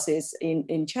Resources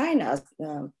in China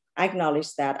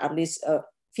acknowledged that at least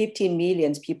 15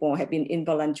 million people have been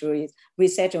involuntarily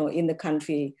resettled in the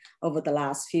country over the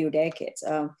last few decades.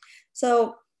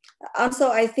 So also,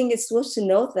 I think it's worth to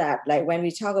note that, like, when we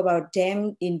talk about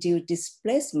dam-induced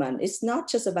displacement, it's not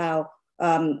just about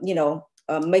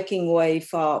making way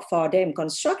for dam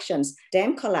constructions.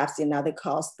 Dam collapse is another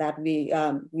cause that we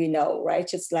know, right?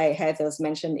 Just like Heather's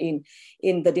mentioned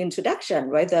in the introduction,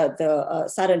 right? The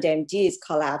Southern Dam G's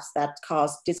collapse that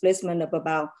caused displacement of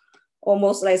about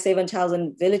almost like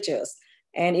 7,000 villagers.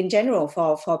 And in general,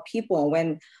 for people,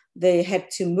 when they had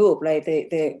to move, like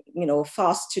they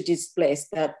forced to displace,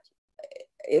 that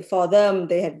for them,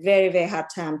 they had very, very hard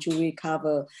time to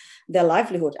recover their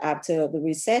livelihood after the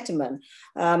resettlement.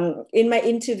 In my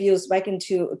interviews back in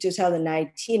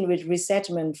 2019 with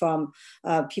resettlement from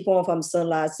people from Sơn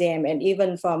La Dam and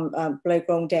even from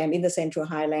Pleikrong Dam in the Central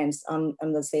Highlands on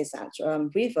the Se San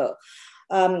River,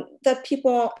 that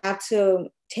people after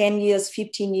 10 years,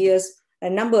 15 years, a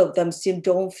number of them still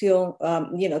don't feel,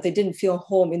 they didn't feel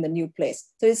home in the new place.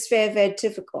 So it's very, very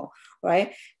difficult,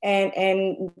 right? And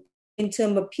in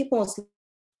terms of people's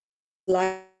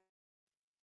life,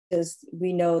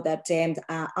 we know that dams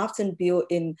are often built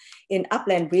in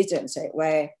upland regions,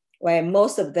 right, where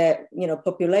most of the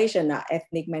population are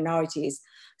ethnic minorities.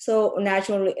 So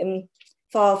naturally,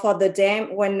 for the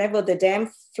dam, whenever the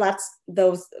dam floods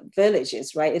those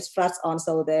villages, right, it floods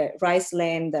also the rice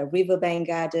land, the riverbank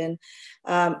garden,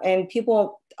 and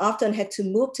people often had to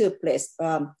move to a place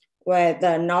where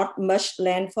there's not much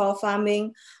land for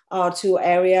farming, or to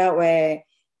area where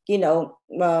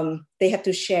they have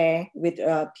to share with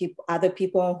other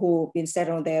people who've been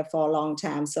settled there for a long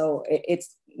time. So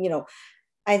it's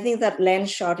I think that land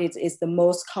shortage is the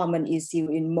most common issue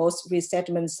in most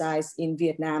resettlement sites in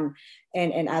Vietnam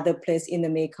and other places in the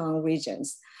Mekong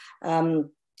regions. The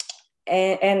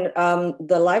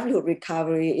livelihood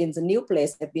recovery in the new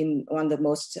place have been one of the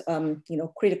most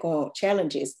critical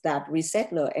challenges that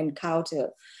resettler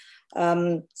encounter.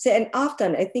 And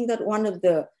often I think that one of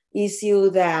the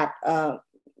issues that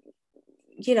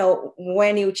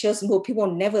when you just move, people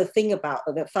never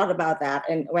thought about that.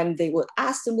 And when they were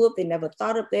asked to move, they never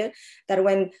thought of it,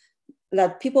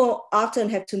 that people often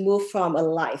have to move from a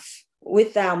life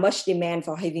without much demand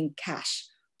for having cash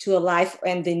to a life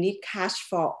when they need cash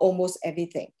for almost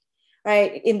everything,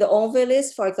 right? In the old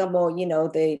village, for example,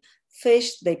 they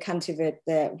fish, they cultivate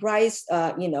their rice,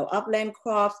 upland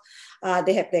crops,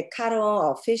 they have their cattle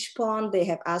or fish pond, they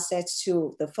have access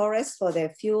to the forest for their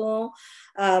fuel,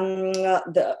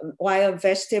 the wild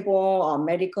vegetable or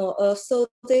medical herbs. So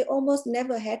they almost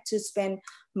never had to spend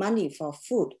money for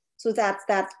food. So that's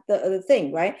the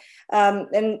thing, right? And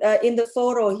in the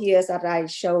photo here that I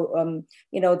show,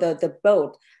 the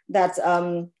boat, that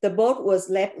the boat was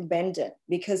left abandoned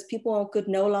because people could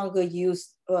no longer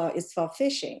use it for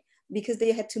fishing, because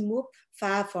they had to move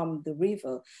far from the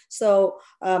river. So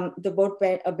the boat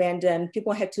abandoned,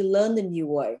 people had to learn the new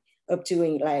way of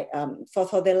doing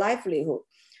for their livelihood.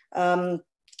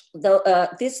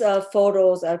 These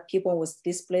photos of people was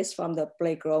displaced from the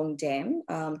Pleikrong Dam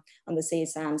on the Se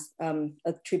San,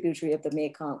 a tributary of the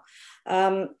Mekong.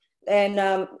 On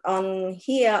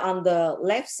here on the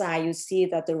left side, you see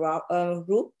that the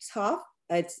rooftop,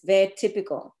 it's very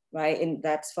typical, right? And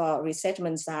that's for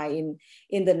resettlement side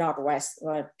in the Northwest,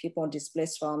 where people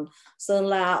displaced from Sơn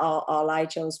La or Lai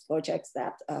Chou's projects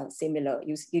that similar.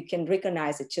 You can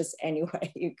recognize it just anywhere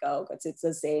you go, because it's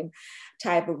the same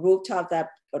type of rooftop that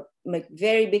make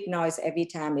very big noise every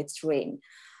time it's rain.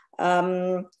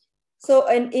 So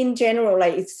in general,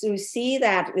 you see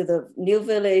that with the new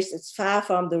village, it's far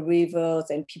from the rivers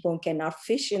and people cannot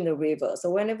fish in the river. So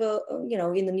whenever,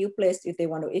 in the new place, if they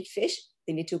want to eat fish,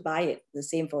 they need to buy it. The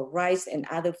same for rice and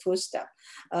other food stuff.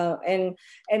 And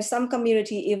some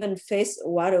community even face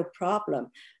water problem.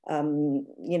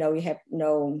 We have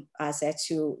no access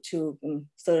to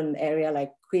certain area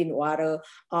like clean water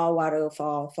or water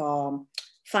for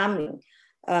farming.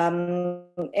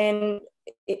 And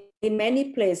in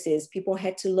many places, people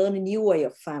had to learn a new way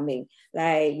of farming.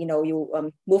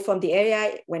 You move from the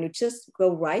area when you just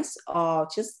grow rice or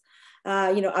just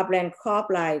upland crop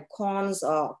like corns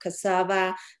or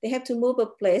cassava. They have to move a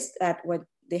place where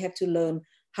they have to learn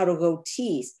how to grow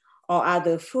teas or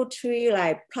other fruit tree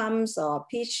like plums or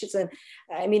peaches, and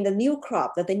the new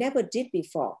crop that they never did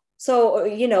before. So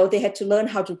they had to learn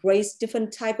how to raise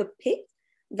different type of pig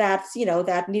that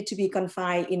need to be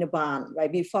confined in a barn,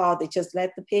 right? Before they just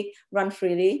let the pig run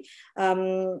freely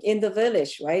in the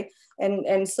village, right?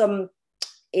 And some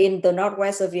in the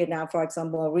Northwest of Vietnam, for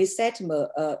example,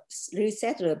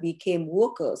 resettler became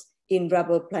workers in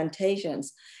rubber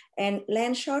plantations, and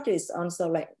land shortage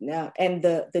also and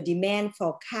the demand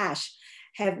for cash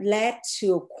have led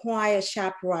to quite a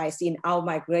sharp rise in out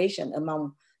migration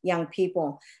among young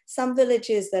people. Some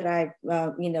villages that I,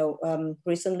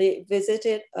 recently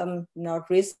visited, not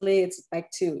recently, it's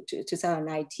back to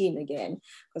 2019 again,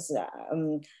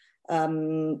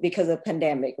 because of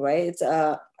pandemic, right?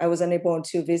 I was unable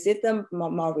to visit them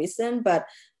more recent, but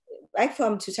back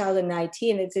from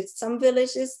 2019, it's some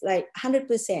villages like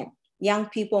 100% young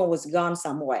people was gone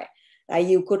somewhere.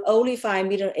 You could only find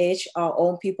middle-aged or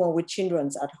old people with children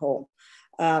at home.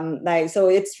 So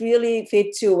it's really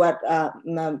fit to what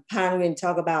Phanwin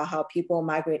talk about, how people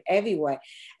migrate everywhere.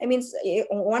 I mean,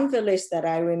 one village that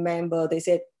I remember, they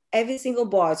said every single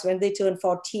boys, when they turn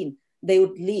 14, they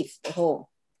would leave the home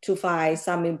to find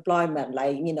some employment,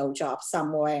 like, job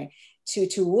somewhere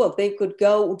to work. They could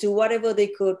go do whatever they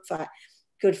could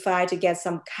find to get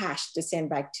some cash to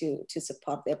send back to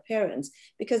support their parents,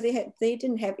 because they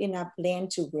didn't have enough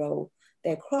land to grow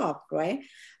their crop, right?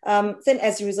 Then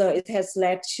as a result, it has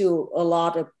led to a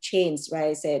lot of change, right?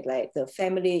 I said, like the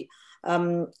family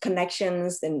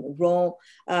connections and role,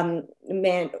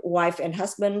 man, wife and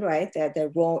husband, right? Their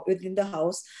role within the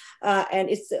house. And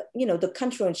it's, the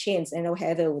cultural change. I know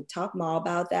Heather would talk more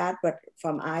about that, but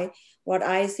what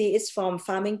I see is from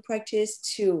farming practice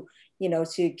to,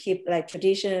 to keep like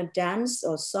traditional dance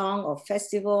or song or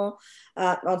festival.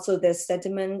 Also the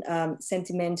sentiment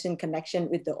and connection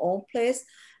with the old place.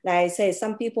 Like I say,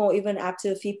 some people, even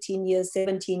after 15 years,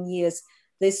 17 years,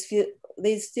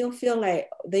 they still feel like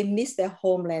they miss their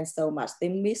homeland so much. They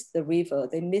miss the river,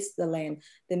 they miss the land,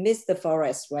 they miss the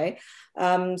forest, right?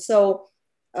 So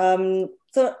like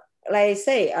I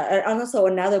say, also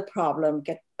another problem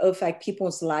can affect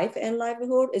people's life and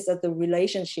livelihood is that the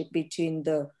relationship between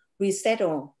the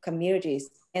resettled communities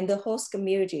and the host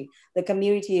community, the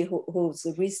community who's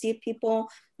receive people,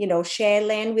 share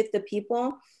land with the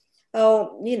people.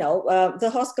 The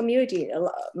host community, in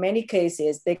many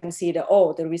cases, they consider,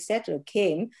 the resettler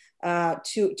came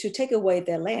to take away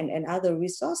their land and other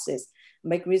resources,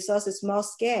 make resources more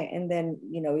scarce. And then,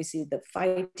 we see the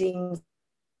fighting.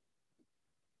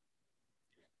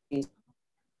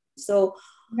 So,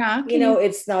 yeah,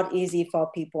 it's not easy for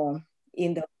people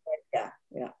in the, yeah.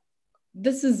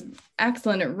 This is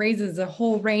excellent. It raises a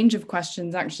whole range of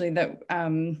questions, actually,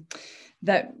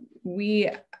 that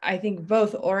I think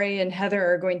both Ori and Heather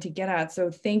are going to get at.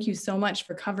 So thank you so much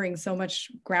for covering so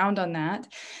much ground on that.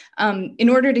 In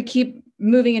order to keep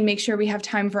moving and make sure we have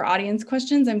time for audience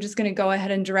questions, I'm just going to go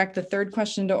ahead and direct the third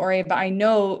question to Ori, but I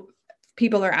know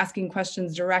people are asking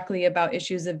questions directly about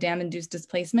issues of dam-induced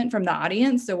displacement from the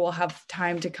audience. So we'll have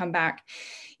time to come back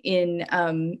in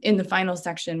the final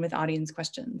section with audience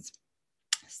questions.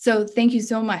 So thank you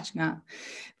so much, Nga.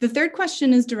 The third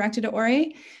question is directed to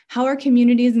Ori. How are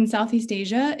communities in Southeast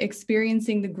Asia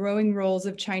experiencing the growing roles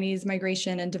of Chinese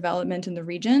migration and development in the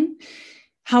region?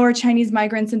 How are Chinese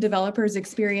migrants and developers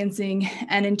experiencing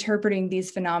and interpreting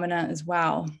these phenomena as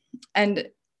well? And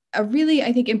a really,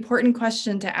 I think, important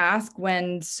question to ask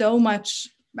when so much,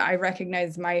 I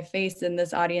recognize my face in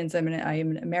this audience. I am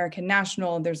an American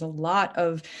national. There's a lot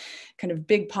of kind of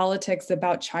big politics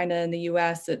about China and the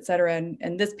US, et cetera.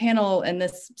 And this panel and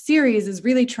this series is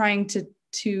really trying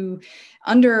to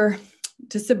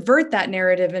subvert that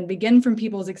narrative and begin from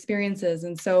people's experiences.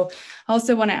 And so I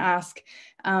also want to ask,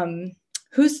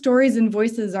 whose stories and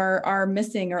voices are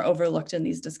missing or overlooked in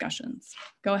these discussions?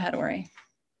 Go ahead, Ori.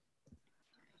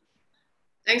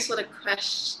 Thanks for the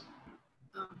question.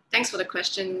 Thanks for the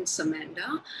question,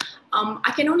 Samantha.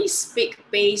 I can only speak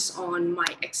based on my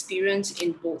experience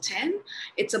in Bhutan.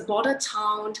 It's a border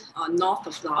town north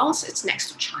of Laos. It's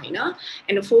next to China.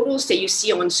 And the photos that you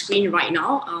see on screen right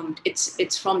now,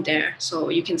 it's from there. So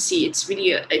you can see it's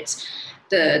really,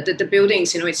 the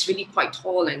buildings, it's really quite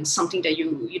tall and something that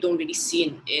you don't really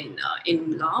see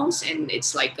in Laos. And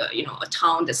it's like, a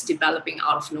town that's developing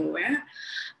out of nowhere.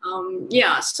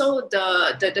 So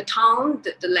the town,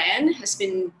 the land has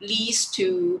been leased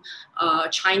to a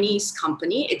Chinese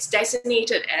company. It's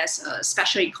designated as a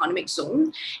special economic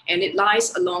zone, and it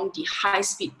lies along the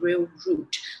high-speed rail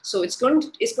route. So it's going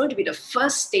to be the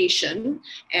first station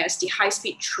as the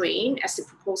high-speed train, as the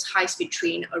proposed high-speed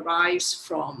train arrives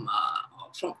from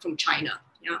China.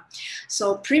 Yeah.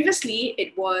 So previously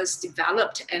it was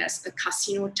developed as a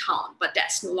casino town, but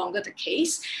that's no longer the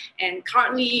case. And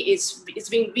currently it's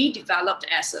being redeveloped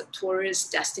as a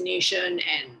tourist destination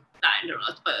and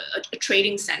a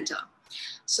trading center.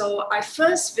 So I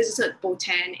first visited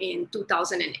Bhutan in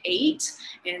 2008,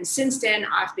 and since then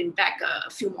I've been back a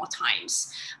few more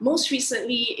times. Most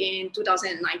recently in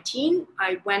 2019,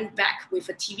 I went back with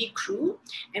a TV crew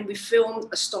and we filmed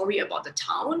a story about the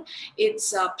town.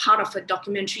 It's part of a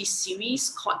documentary series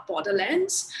called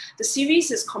Borderlands. The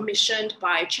series is commissioned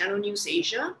by Channel News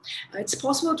Asia. It's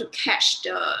possible to catch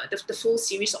the full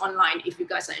series online if you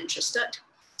guys are interested.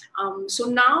 So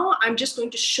now I'm just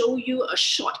going to show you a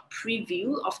short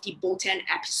preview of the Bhutan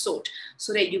episode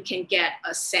so that you can get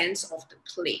a sense of the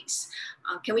place.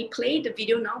 Can we play the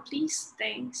video now, please?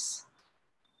 Thanks.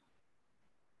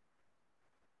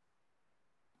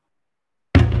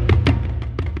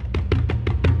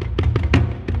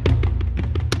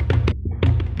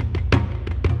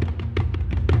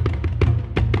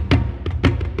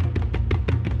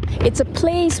 It's a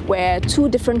place where two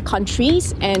different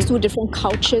countries and two different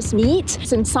cultures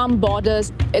meet. In some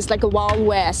borders, it's like a Wild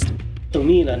West. ตรง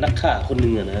นี้นะนักฆ่าคนห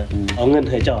นึ่งนะเอาเงิน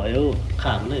ให้จ่อยฆ่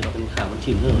ามันเลยเราเป็นฆ่ามัน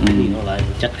ทิ้งเลยนี่เอาอะไร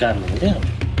จัดการมันเนี่ย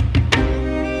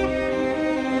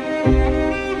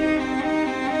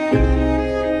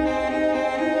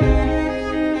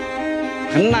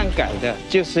很难改的，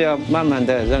就是要慢慢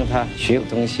的让他学有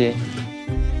东西。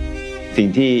สิ่ง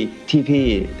ที่พี่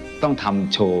ต้องท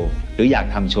ำโชว์หรืออยาก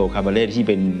ทำโชว์คาบาเร่ที่เ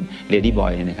ป็นเลดี้บอ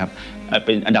ยนะครับเ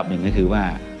ป็นอันดับหนึ่งก็คือว่า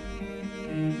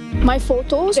My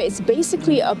photos is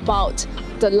basically about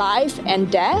the life and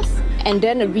death and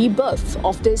then a rebirth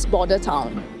of this border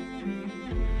town.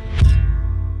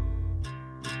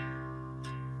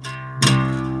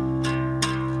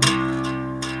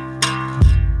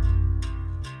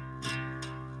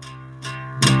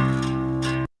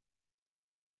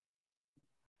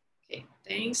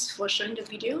 Thanks for showing the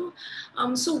video.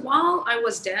 So while I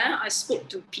was there, I spoke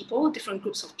to people, different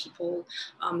groups of people,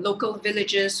 local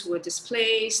villagers who were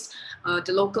displaced,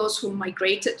 the locals who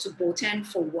migrated to Bhutan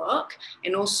for work,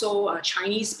 and also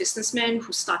Chinese businessmen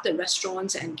who started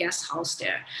restaurants and guest house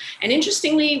there. And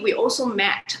interestingly, we also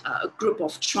met a group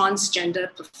of transgender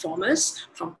performers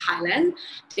from Thailand.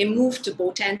 They moved to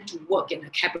Bhutan to work in a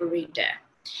cabaret there.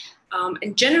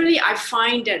 And generally, I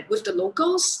find that with the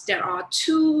locals, there are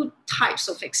two types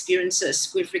of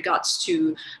experiences with regards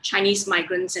to Chinese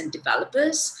migrants and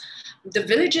developers. The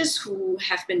villagers who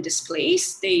have been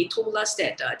displaced, they told us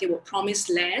that they were promised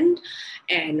land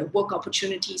and work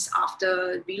opportunities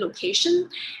after relocation.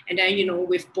 And then, you know,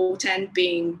 with Bhutan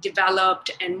being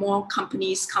developed and more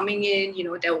companies coming in, you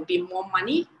know, there will be more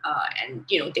money and,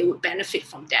 you know, they would benefit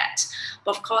from that.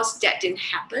 But of course, that didn't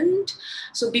happen.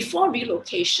 So before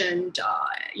relocation,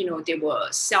 you know, they were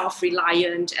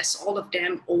self-reliant as all of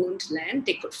them owned land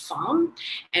they could farm.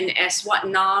 And as what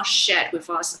Na shared with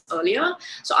us earlier,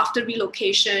 so after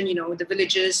relocation, you know, the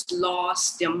villagers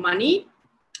lost their money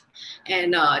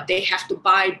and they have to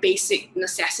buy basic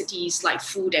necessities like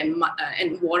food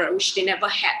and water, which they never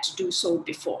had to do so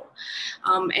before.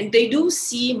 And they do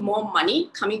see more money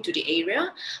coming to the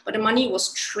area, but the money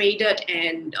was traded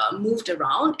and moved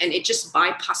around, and it just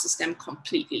bypasses them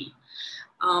completely.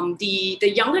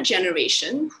 The younger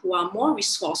generation who are more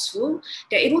resourceful,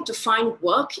 they're able to find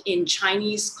work in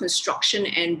Chinese construction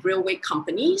and railway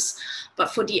companies. But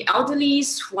for the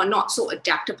elderlies who are not so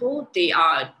adaptable,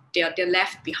 they're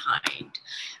left behind.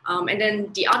 And then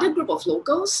the other group of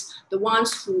locals, the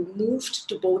ones who moved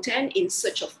to Bhutan in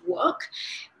search of work,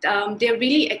 they're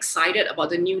really excited about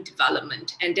the new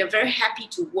development, and they're very happy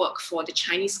to work for the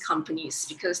Chinese companies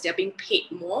because they're being paid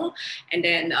more, and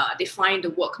then they find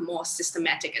the work more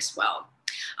systematic as well.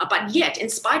 But yet, in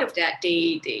spite of that,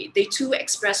 they too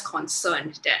express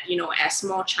concern that, you know, as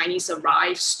more Chinese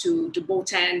arrives to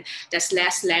Bhutan, there's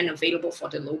less land available for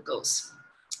the locals.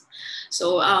 So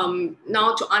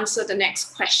now to answer the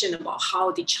next question about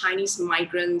how the Chinese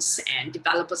migrants and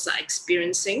developers are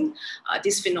experiencing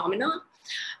this phenomena.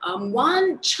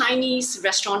 One Chinese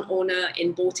restaurant owner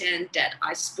in Bhutan that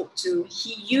I spoke to,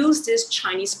 he used this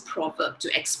Chinese proverb to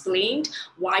explain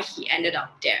why he ended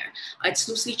up there. It's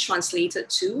loosely translated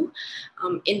to,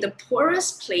 in the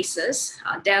poorest places,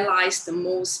 there lies the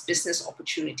most business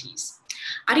opportunities.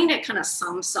 I think that kind of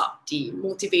sums up the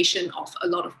motivation of a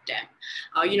lot of them.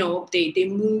 You know, they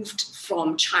moved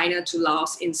from China to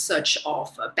Laos in search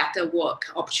of better work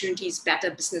opportunities, better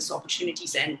business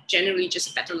opportunities, and generally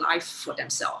just a better life for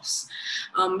themselves.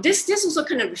 This also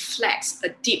kind of reflects a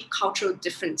deep cultural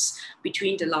difference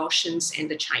between the Laotians and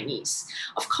the Chinese.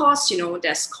 Of course, you know,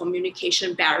 there's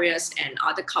communication barriers and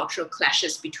other cultural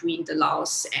clashes between the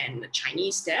Laos and the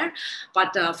Chinese there.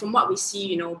 But from what we see,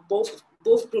 you know, both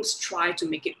groups try to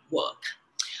make it work.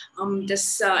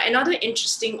 There's another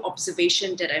interesting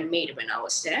observation that I made when I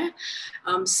was there.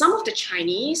 Some of the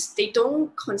Chinese, they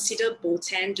don't consider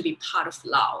Bhutan to be part of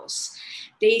Laos.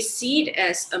 They see it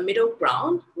as a middle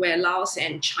ground where Laos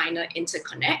and China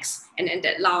interconnects, and then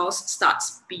that Laos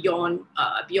starts beyond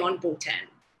Bhutan.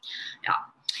 Yeah.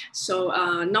 So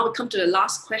now we come to the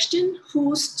last question.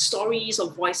 Whose stories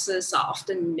or voices are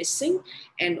often missing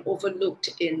and overlooked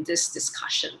in this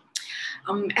discussion?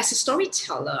 As a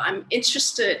storyteller, I'm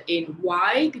interested in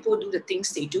why people do the things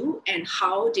they do and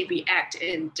how they react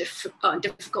in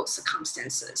difficult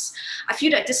circumstances. I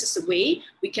feel that this is a way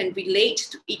we can relate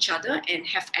to each other and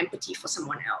have empathy for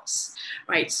someone else,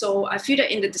 right? So I feel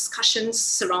that in the discussions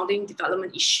surrounding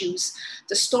development issues,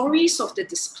 the stories of the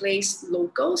displaced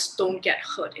locals don't get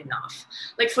heard enough.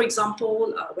 Like, for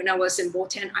example, when I was in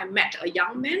Bhutan, I met a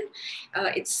young man.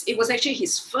 It was actually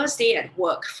his first day at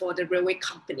work for the railway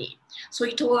company. So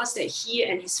he told us that he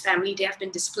and his family, they have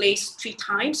been displaced 3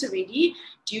 times already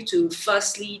due to,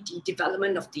 firstly, the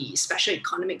development of the special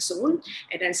economic zone,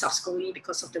 and then subsequently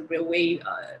because of the railway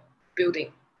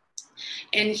building.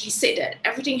 And he said that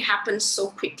everything happened so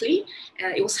quickly,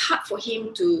 it was hard for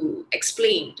him to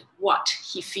explain what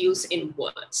he feels in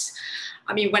words.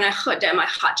 I mean, when I heard that, my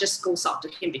heart just goes out to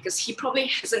him, because he probably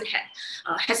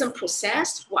hasn't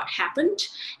processed what happened,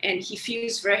 and he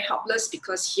feels very helpless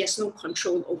because he has no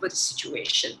control over the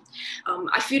situation.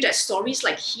 I feel that stories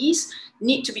like his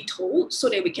need to be told so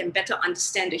that we can better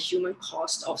understand the human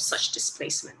cost of such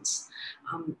displacements.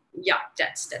 Yeah,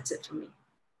 that's it for me.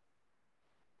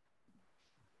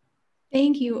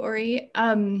 Thank you, Ori.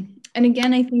 And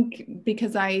again, I think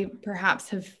because I perhaps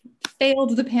have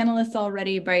failed the panelists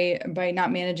already by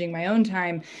not managing my own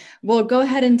time, we'll go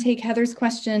ahead and take Heather's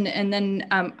question. And then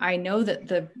I know that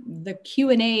the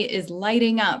Q&A is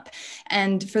lighting up.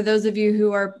 And for those of you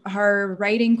who are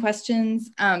writing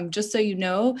questions, just so you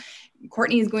know,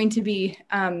 Courtney is going to be,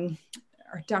 or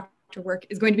Dr. Work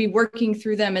is going to be working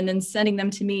through them and then sending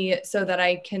them to me so that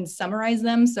I can summarize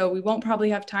them. So we won't probably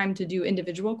have time to do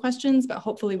individual questions, but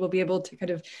hopefully we'll be able to kind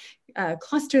of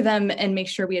cluster them and make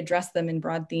sure we address them in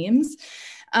broad themes.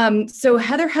 So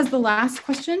Heather has the last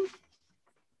question.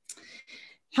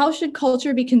 How should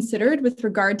culture be considered with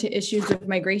regard to issues of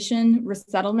migration,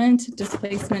 resettlement,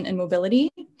 displacement, and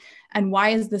mobility? And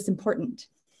why is this important?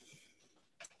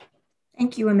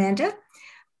 Thank you, Amanda.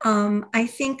 I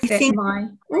think that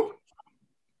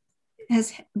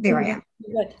there I am.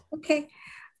 Good. Okay.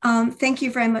 Thank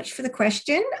you very much for the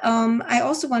question. I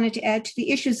also wanted to add to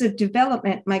the issues of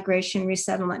development, migration,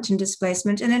 resettlement, and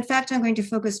displacement. And in fact, I'm going to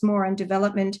focus more on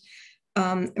development,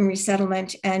 and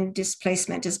resettlement, and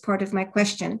displacement as part of my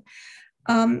question.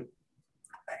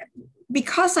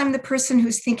 Because I'm the person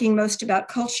who's thinking most about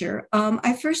culture,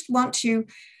 I first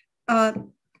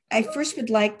would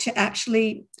like to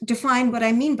actually define what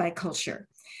I mean by culture.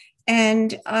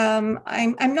 And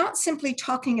I'm not simply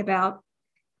talking about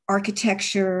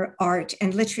architecture, art,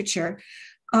 and literature.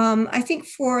 I think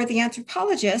for the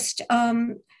anthropologist,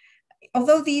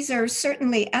 although these are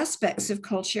certainly aspects of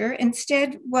culture,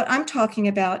 instead what I'm talking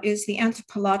about is the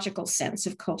anthropological sense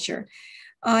of culture.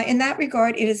 In that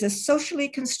regard, it is a socially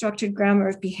constructed grammar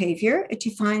of behavior. It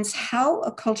defines how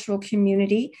a cultural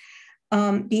community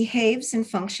behaves and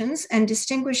functions and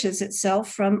distinguishes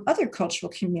itself from other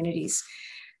cultural communities.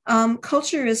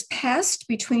 Culture is passed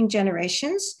between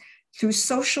generations through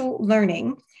social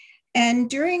learning. And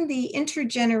during the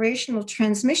intergenerational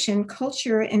transmission,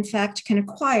 culture, in fact, can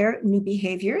acquire new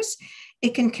behaviors.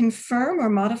 It can confirm or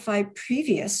modify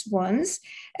previous ones,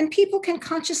 and people can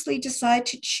consciously decide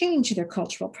to change their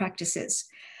cultural practices.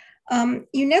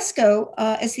 UNESCO,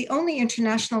 as the only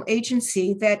international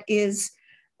agency that is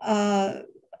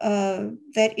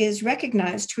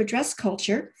recognized to address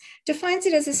culture, defines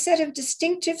it as a set of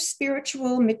distinctive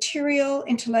spiritual, material,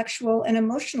 intellectual, and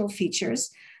emotional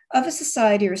features of a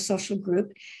society or social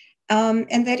group,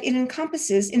 and that it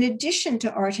encompasses, in addition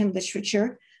to art and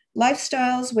literature,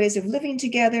 lifestyles, ways of living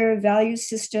together, value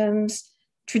systems,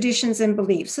 traditions, and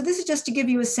beliefs. So this is just to give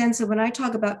you a sense of when I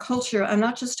talk about culture, I'm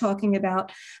not just talking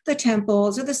about the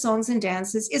temples or the songs and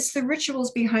dances. It's the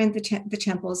rituals behind the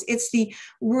temples. It's the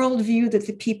worldview that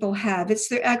the people have. It's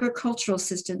their agricultural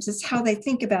systems. It's how they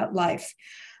think about life.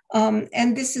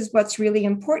 And this is what's really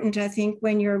important, I think,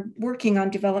 when you're working on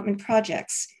development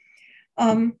projects.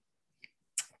 I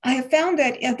have found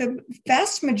that the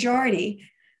vast majority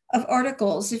of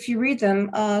articles, if you read them,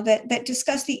 that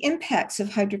discuss the impacts of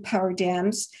hydropower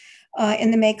dams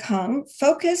in the Mekong,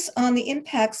 focus on the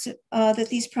impacts that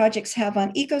these projects have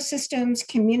on ecosystems,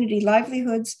 community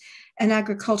livelihoods, and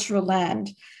agricultural land.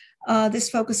 This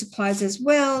focus applies as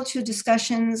well to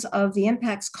discussions of the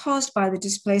impacts caused by the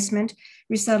displacement,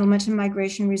 resettlement, and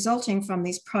migration resulting from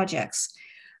these projects.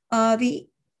 The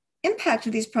impact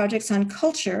of these projects on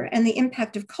culture and the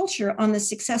impact of culture on the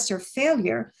success or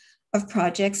failure of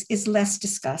projects is less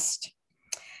discussed.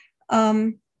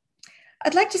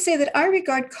 I'd like to say that I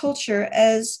regard culture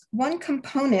as one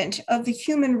component of the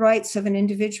human rights of an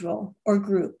individual or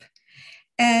group.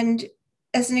 And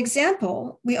as an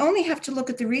example, we only have to look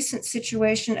at the recent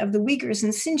situation of the Uyghurs in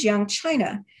Xinjiang,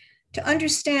 China, to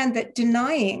understand that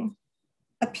denying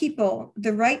a people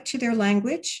the right to their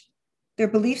language, their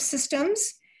belief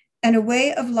systems, and a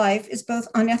way of life is both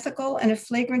unethical and a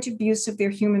flagrant abuse of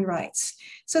their human rights.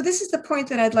 So this is the point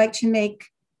that I'd like to make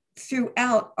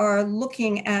throughout our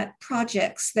looking at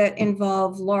projects that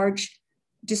involve large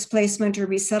displacement or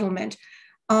resettlement,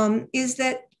 is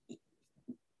that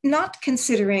not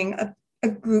considering a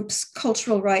group's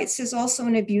cultural rights is also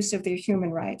an abuse of their human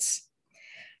rights.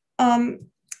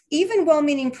 Even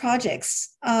well-meaning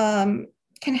projects can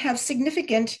have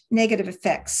significant negative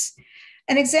effects.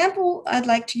 An example I'd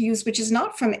like to use, which is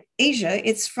not from Asia,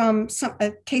 it's from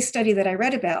a case study that I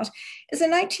read about, is a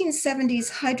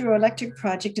 1970s hydroelectric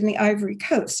project in the Ivory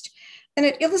Coast. And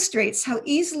it illustrates how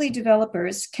easily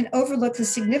developers can overlook the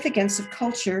significance of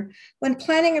culture when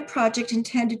planning a project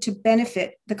intended to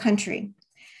benefit the country.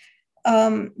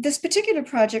 This particular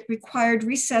project required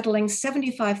resettling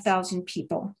 75,000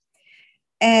 people.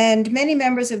 And many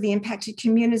members of the impacted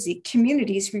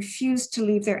communities refused to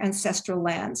leave their ancestral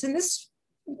lands. And this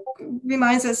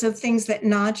reminds us of things that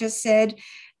Na just said,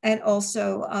 and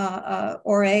also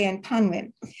Ore and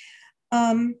Phanwin.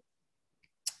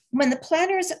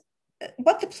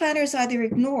 What the planners either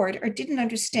ignored or didn't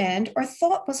understand or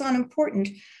thought was unimportant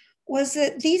was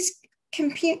that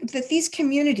these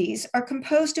communities are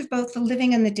composed of both the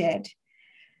living and the dead,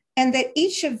 and that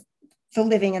each of the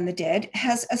living and the dead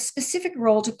has a specific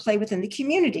role to play within the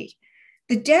community.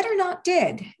 The dead are not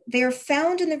dead. They are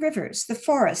found in the rivers, the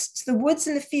forests, the woods,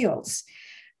 and the fields.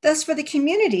 Thus, for the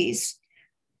communities,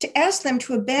 to ask them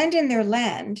to abandon their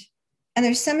land and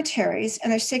their cemeteries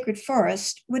and their sacred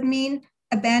forest would mean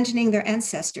abandoning their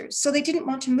ancestors. So they didn't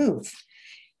want to move.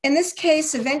 In this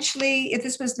case, eventually, if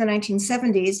this was the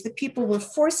 1970s, the people were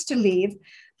forced to leave,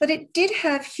 but it did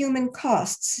have human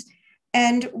costs.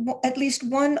 And at least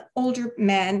one older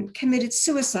man committed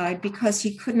suicide because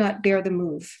he could not bear the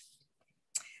move.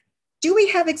 Do we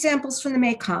have examples from the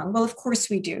Mekong? Well, of course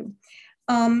we do.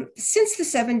 Since the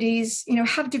 70s,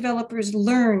 have developers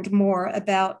learned more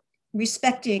about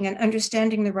respecting and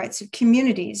understanding the rights of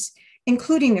communities,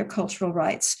 including their cultural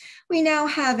rights? We now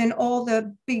have in all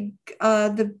the big,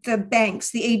 the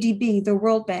banks, the ADB, the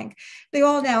World Bank, they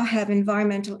all now have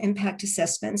environmental impact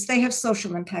assessments. They have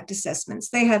social impact assessments.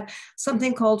 They have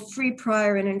something called free,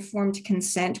 prior, and informed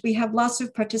consent. We have lots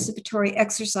of participatory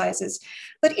exercises.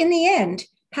 But in the end,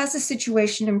 has the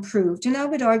situation improved? And I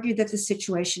would argue that the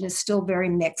situation is still very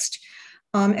mixed.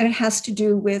 And it has to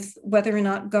do with whether or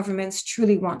not governments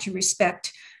truly want to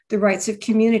respect the rights of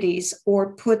communities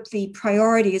or put the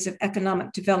priorities of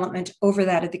economic development over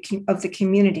that of the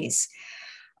communities.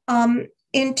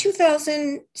 In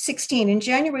 2016, in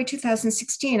January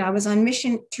 2016, I was on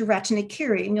mission to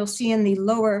Ratanakiri, and you'll see in the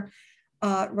lower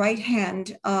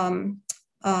right-hand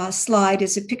slide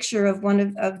is a picture of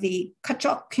one of the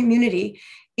Kachok community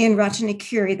in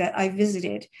Ratanakiri that I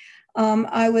visited.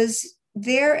 I was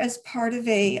there as part of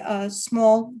a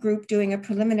small group doing a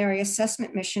preliminary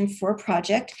assessment mission for a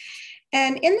project.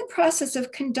 And in the process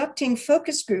of conducting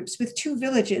focus groups with two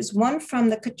villages, one from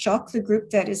the Kachok, the group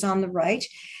that is on the right,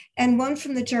 and one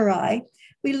from the Jarai,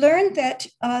 we learned that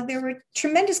there were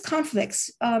tremendous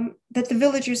conflicts that the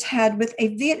villagers had with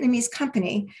a Vietnamese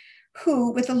company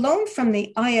who, with a loan from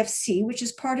the IFC, which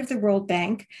is part of the World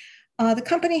Bank, the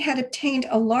company had obtained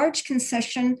a large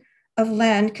concession of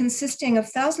land consisting of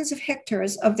thousands of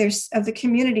hectares of the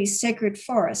community's sacred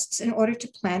forests in order to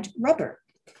plant rubber.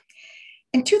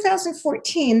 In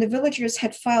 2014, the villagers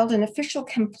had filed an official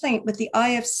complaint with the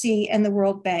IFC and the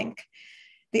World Bank.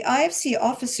 The IFC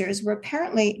officers were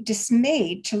apparently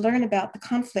dismayed to learn about the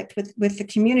conflict with the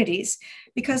communities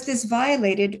because this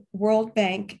violated the World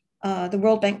Bank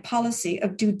policy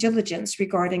of due diligence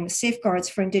regarding the safeguards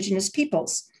for indigenous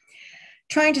peoples.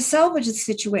 Trying to salvage the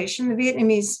situation, the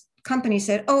Vietnamese company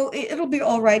said, "Oh, it'll be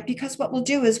all right because what we'll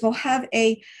do is we'll have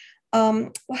a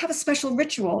special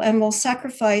ritual and we'll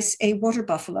sacrifice a water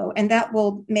buffalo, and that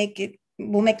will make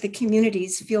the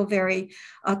communities feel very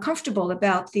comfortable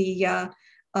about the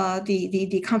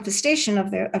confiscation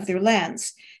of their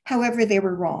lands." However, they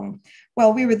were wrong.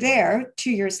 While we were there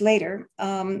 2 years later,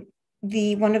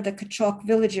 one of the Kachok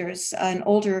villagers, an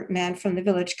older man from the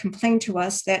village, complained to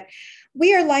us that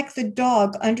we are like the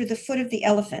dog under the foot of the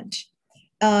elephant.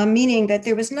 Meaning that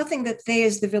there was nothing that they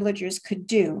as the villagers could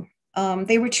do.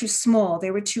 They were too small, they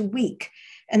were too weak,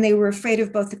 and they were afraid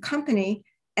of both the company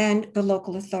and the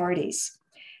local authorities.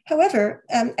 However,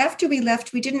 after we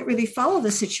left, we didn't really follow the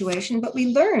situation, but we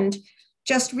learned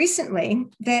just recently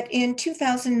that in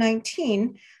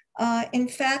 2019, in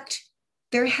fact,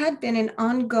 there had been an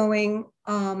ongoing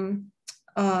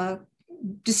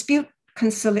dispute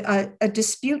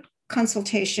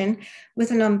consultation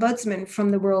with an ombudsman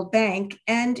from the World Bank.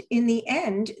 And in the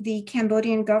end, the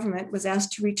Cambodian government was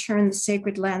asked to return the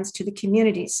sacred lands to the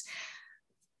communities.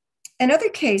 Another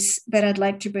case that I'd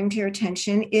like to bring to your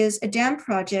attention is a dam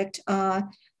project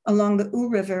along the U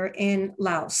River in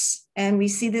Laos. And we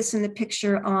see this in the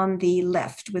picture on the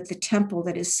left with the temple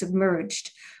that is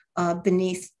submerged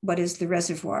beneath what is the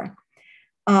reservoir.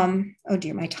 Oh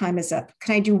dear, my time is up.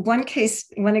 Can I do one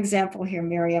example here,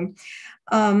 Miriam?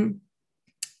 The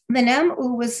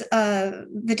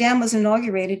dam was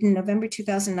inaugurated in November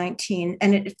 2019,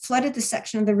 and it flooded the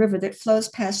section of the river that flows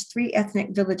past 3 ethnic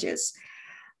villages.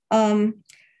 The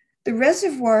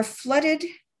reservoir flooded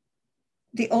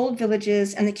the old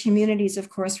villages, and the communities, of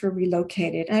course, were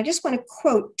relocated. And I just want to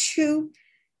quote two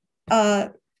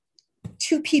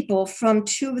people from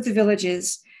 2 of the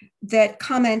villages that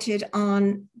commented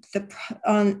on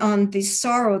the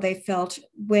sorrow they felt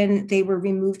when they were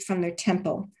removed from their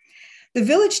temple. The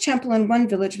village temple in one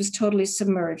village was totally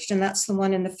submerged, and that's the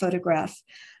one in the photograph.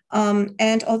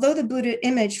 And although the Buddha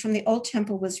image from the old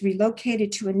temple was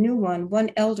relocated to a new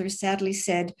one elder sadly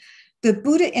said, "The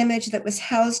Buddha image that was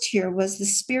housed here was the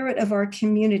spirit of our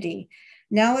community.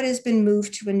 Now it has been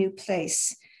moved to a new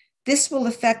place. This will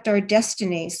affect our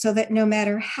destiny so that no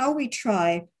matter how we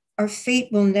try, our fate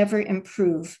will never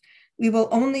improve. We will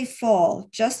only fall,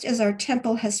 just as our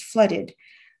temple has flooded.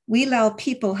 We Lao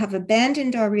people have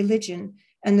abandoned our religion,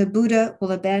 and the Buddha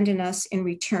will abandon us in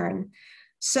return."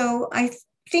 So I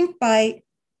think by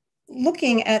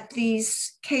looking at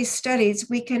these case studies,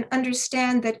 we can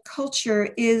understand that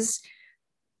culture is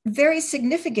very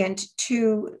significant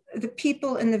to the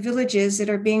people in the villages that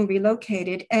are being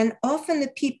relocated. And often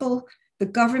the people, the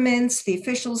governments, the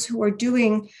officials who are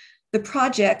doing the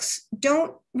projects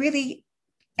don't really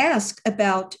ask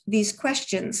about these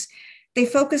questions. They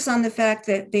focus on the fact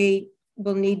that they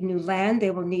will need new land,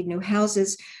 they will need new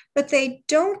houses, but they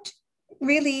don't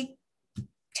really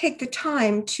take the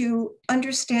time to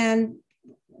understand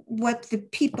what the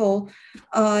people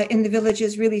in the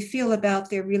villages really feel about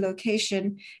their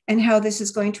relocation and how this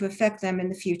is going to affect them in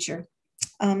the future.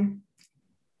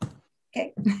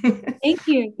 Okay.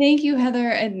 Thank you, Heather.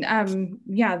 And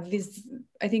yeah,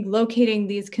 I think locating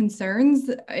these concerns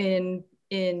in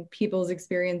people's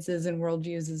experiences and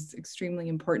worldviews is extremely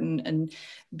important and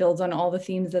builds on all the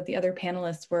themes that the other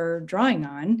panelists were drawing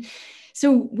on.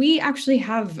 So we actually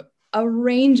have a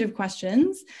range of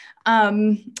questions.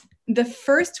 The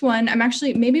first one,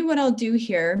 maybe what I'll do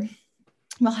here,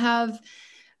 we'll have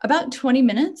about 20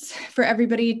 minutes for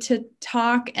everybody to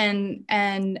talk, and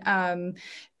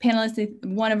panelists,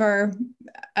 one of our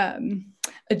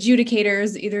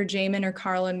adjudicators, either Jamin or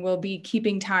Carlin, will be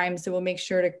keeping time. So we'll make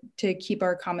sure to keep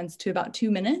our comments to about 2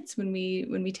 minutes when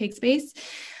we take space.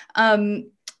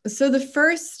 So the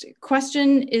first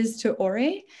question is to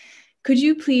Ore. Could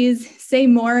you please say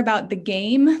more about the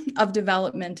game of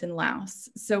development in Laos?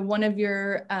 So one of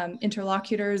your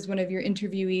interlocutors, one of your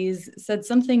interviewees said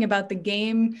something about the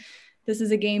game. This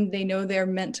is a game they know they're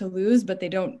meant to lose, but they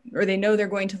don't, or they know they're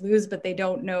going to lose, but they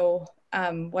don't know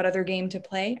what other game to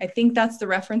play. I think that's the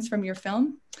reference from your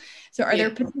film. So are there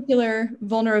particular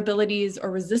vulnerabilities or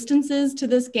resistances to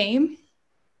this game?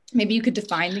 Maybe you could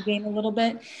define the game a little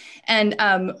bit. And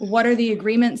what are the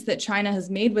agreements that China has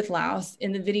made with Laos?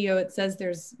 In the video, it says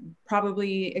there's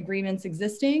probably agreements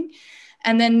existing.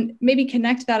 And then maybe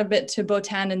connect that a bit to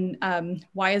Bhutan and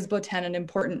why is Bhutan an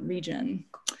important region?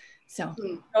 So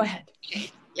go ahead.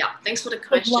 Okay. Yeah, thanks for the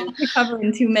question. There's a lot to cover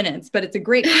in 2 minutes, but it's a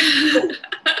great question.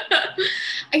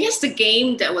 I guess the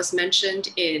game that was mentioned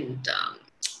in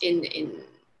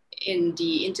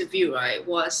the interview, right,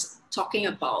 was talking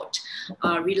about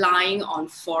relying on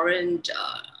foreign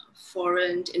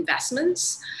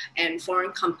investments and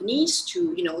foreign companies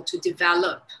to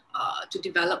develop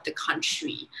the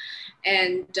country.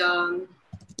 And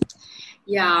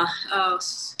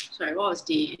sorry, what was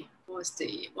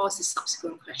the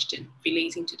subsequent question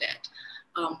relating to that?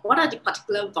 What are the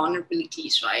particular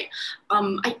vulnerabilities, right?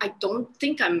 I don't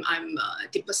think I'm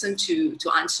the person to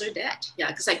answer that,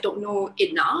 because I don't know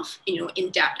enough, in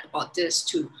depth about this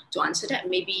to answer that.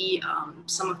 Maybe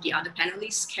some of the other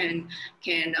panelists can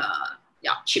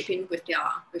chip in with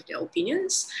their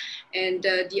opinions. And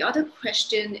the other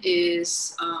question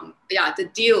is, the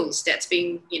deals that's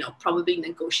being, probably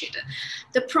negotiated.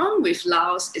 The problem with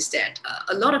Laos is that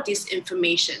a lot of this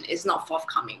information is not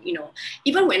forthcoming.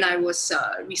 Even when I was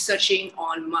researching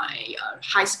on my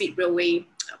high-speed railway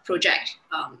project,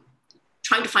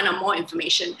 trying to find out more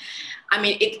information, I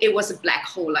mean, it was a black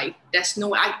hole. Like, there's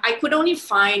no, I could only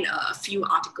find a few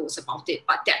articles about it,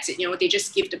 but that's it. They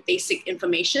just give the basic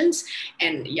informations,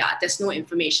 and there's no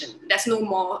information. There's no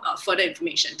more further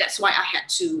information. That's why I had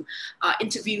to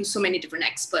interview so many different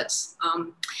experts.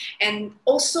 And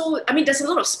also, I mean, there's a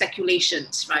lot of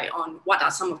speculations, right, on what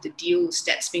are some of the deals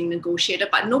that's being negotiated,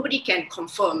 but nobody can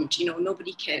confirm,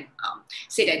 nobody can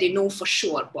say that they know for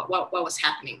sure what was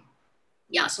happening.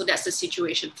 yeah, so that's the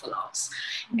situation for Laos.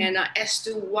 And as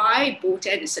to why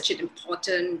Botan is such an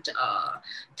important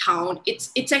town,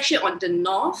 it's actually on the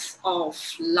north of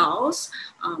Laos,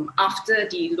 after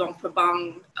the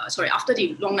after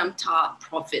the Luang Nam Ta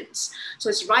province. So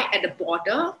it's right at the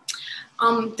border.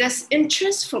 There's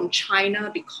interest from China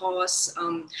because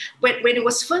when it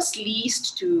was first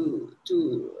leased to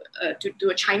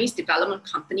a Chinese development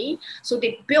company, so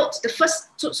they built the first.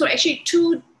 So actually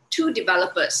two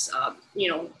developers,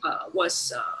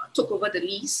 took over the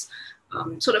lease.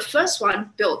 So the first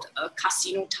one built a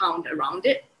casino town around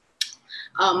it.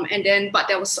 But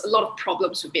there was a lot of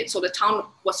problems with it. So the town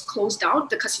was closed down,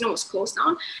 the casino was closed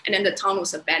down, and then the town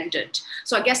was abandoned.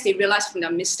 So I guess they realized from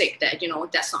their mistake that,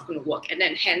 that's not going to work. And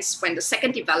then hence when the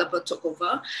second developer took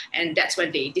over, and that's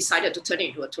when they decided to turn it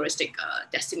into a touristic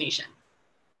destination.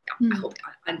 Yeah, I hope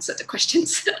I answered the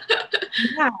questions.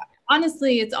 Yeah,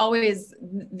 honestly, it's always,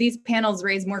 these panels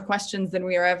raise more questions than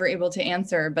we are ever able to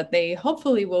answer, but they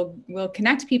hopefully will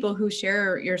connect people who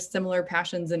share your similar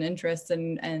passions and interests.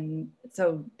 And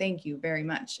so thank you very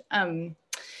much.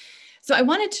 So I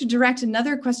wanted to direct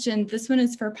another question. This one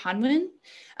is for Phanwin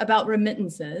about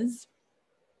remittances.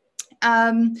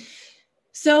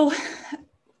 So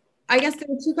I guess there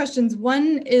are two questions.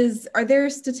 One is, are there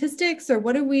statistics or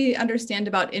what do we understand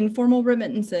about informal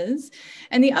remittances?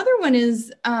 And the other one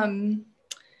is, and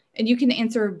you can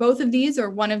answer both of these or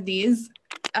one of these,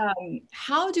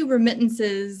 how do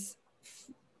remittances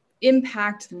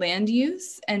impact land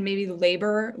use and maybe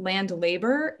land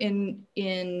labor in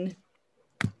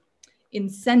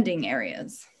sending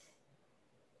areas?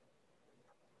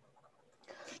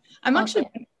 I'm actually,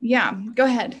 yeah, go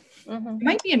ahead. It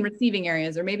might be in receiving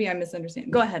areas, or maybe I'm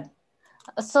misunderstanding. Go ahead.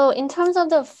 So in terms of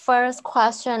the first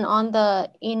question on the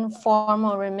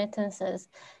informal remittances,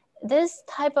 this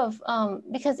type of,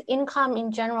 because income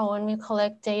in general, when we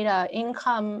collect data,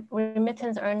 income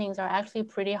remittance earnings are actually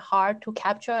pretty hard to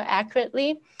capture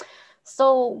accurately.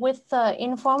 So with the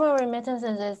informal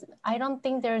remittances, I don't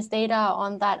think there's data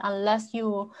on that unless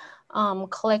you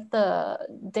collect the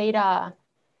data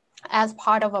as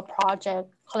part of a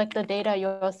project, collect the data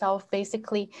yourself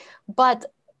basically. But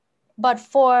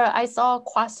for, I saw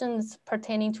questions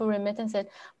pertaining to remittances,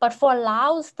 but for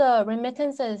Laos, the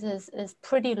remittances is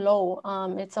pretty low.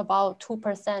 It's about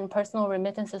 2% personal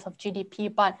remittances of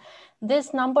GDP, but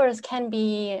these numbers can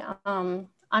be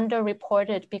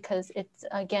underreported because it's,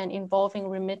 again, involving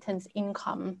remittance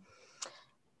income.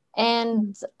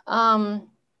 And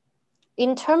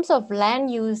in terms of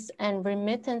land use and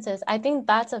remittances, I think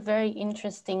that's a very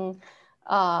interesting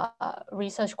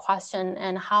research question,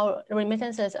 and how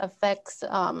remittances affects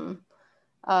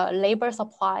labor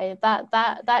supply.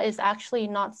 That is actually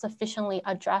not sufficiently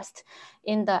addressed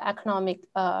in the economic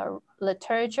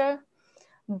literature.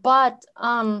 But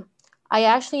I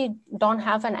actually don't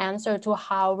have an answer to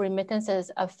how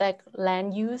remittances affect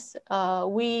land use.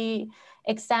 We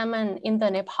examine in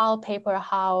the Nepal paper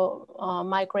how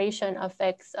migration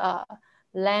affects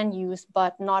land use,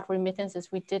 but not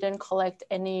remittances. We didn't collect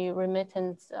any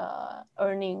remittance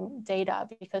earning data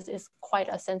because it's quite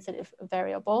a sensitive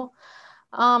variable.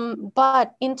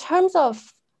 But in terms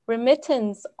of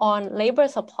remittance on labor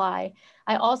supply,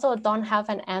 I also don't have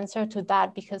an answer to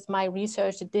that because my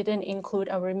research didn't include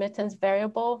a remittance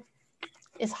variable.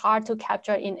 It's hard to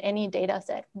capture in any data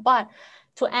set. But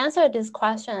to answer this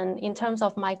question in terms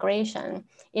of migration,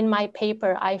 in my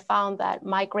paper, I found that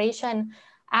migration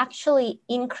actually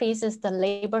increases the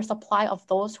labor supply of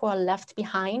those who are left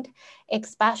behind,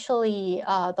 especially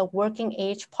the working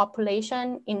age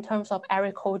population in terms of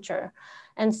agriculture.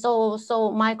 And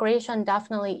so migration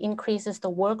definitely increases the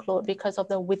workload because of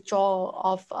the withdrawal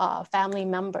of family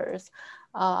members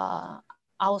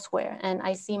elsewhere. And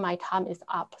I see my time is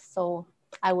up, so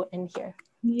I will end here.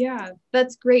 Yeah,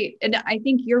 that's great. And I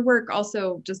think your work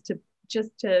also, just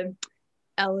to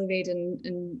elevate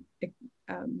and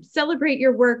celebrate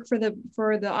your work for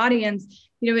the audience,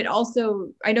 it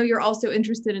also, I know you're also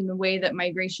interested in the way that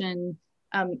migration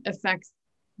affects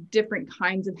different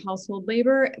kinds of household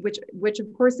labor, which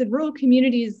of course in rural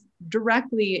communities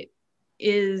directly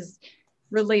is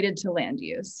related to land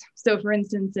use. So for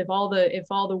instance, if all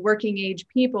the working age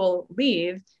people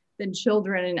leave, then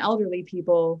children and elderly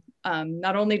people,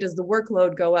 not only does the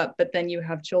workload go up, but then you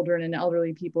have children and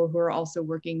elderly people who are also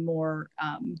working more,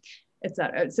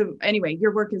 etc. So anyway,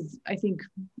 your work is, I think,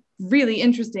 really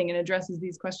interesting and addresses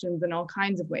these questions in all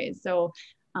kinds of ways. So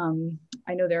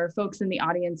I know there are folks in the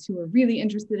audience who are really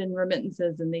interested in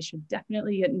remittances, and they should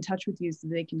definitely get in touch with you so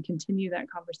they can continue that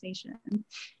conversation.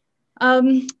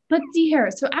 Let's see here.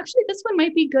 So actually this one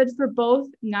might be good for both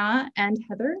Na and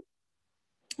Heather.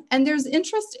 And there's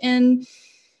interest in,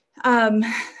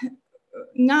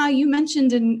 Nga, you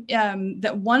mentioned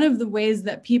that one of the ways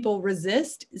that people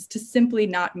resist is to simply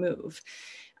not move.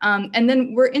 And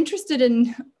then we're interested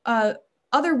in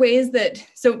other ways that,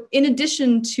 so in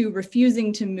addition to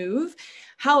refusing to move,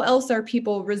 how else are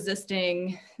people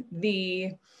resisting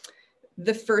the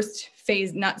first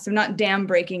phase, not dam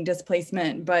breaking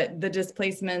displacement, but the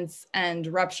displacements and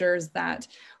ruptures that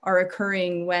are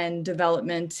occurring when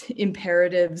development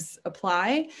imperatives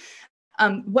apply?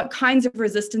 What kinds of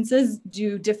resistances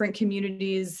do different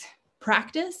communities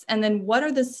practice? And then what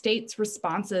are the state's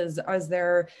responses? Are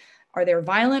there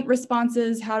violent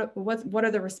responses? What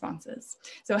are the responses?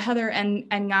 So Heather and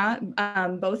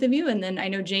Nga, both of you, and then I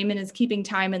know Jamin is keeping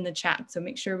time in the chat, so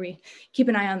make sure we keep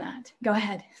an eye on that. Go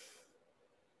ahead.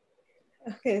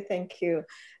 Okay, thank you.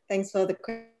 Thanks for the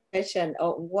question.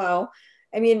 Oh, wow.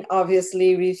 I mean,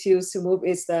 obviously, refuse to move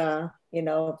is the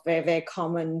very, very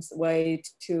common way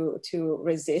to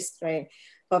resist, right?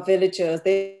 For villagers,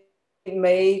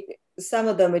 some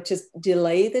of them would just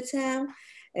delay the time,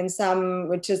 and some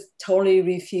would just totally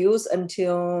refuse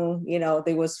until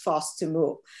they was forced to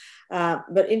move.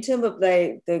 But in terms of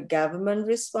like the government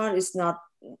response, it's not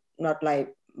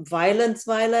like violent,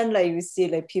 like you see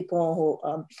like people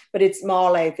who, but it's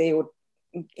more like they would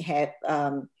have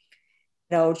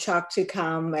truck to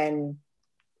come and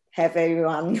have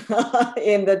everyone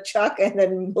in the truck and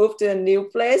then move to a new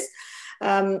place.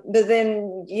 But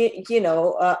then,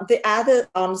 the other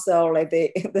also, like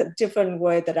the different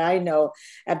way that I know,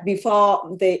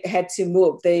 before they had to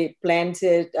move, they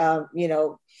planted,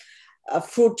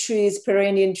 fruit trees,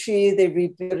 perennial trees,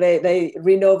 they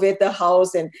renovate the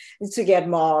house and to get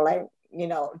more like,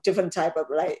 different type of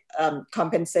like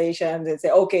compensation. They say,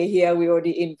 okay, here we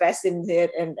already invest in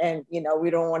it and we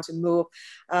don't want to move.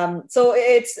 So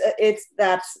it's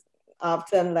that's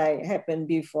often like happened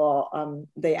before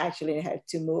they actually had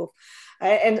to move.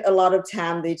 And a lot of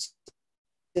time they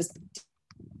just,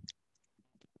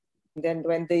 then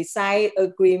when they signed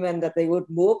agreement that they would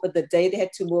move, but the day they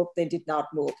had to move, they did not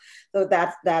move. So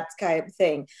that's kind of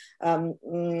thing.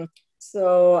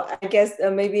 So I guess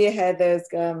maybe Heather's,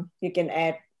 you can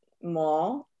add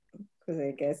more, because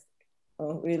I guess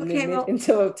we limit in terms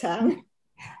of time.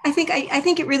 I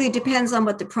think it really depends on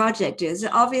what the project is.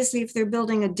 Obviously, if they're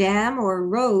building a dam or a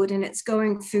road and it's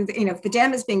going through, if the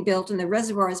dam is being built and the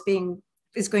reservoir is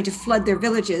going to flood their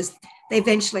villages, they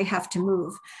eventually have to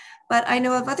move. But I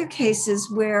know of other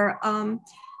cases where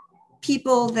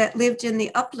people that lived in the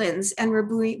uplands and were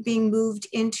being moved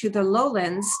into the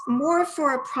lowlands, more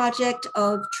for a project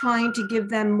of trying to give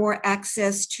them more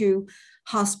access to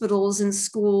hospitals and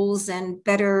schools and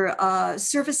better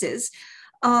services.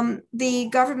 The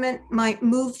government might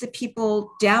move the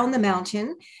people down the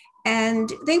mountain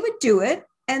and they would do it.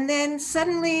 And then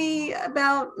suddenly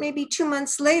about maybe 2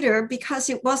 months later, because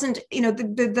it wasn't,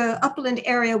 the upland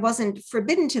area wasn't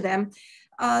forbidden to them,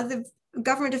 the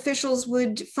government officials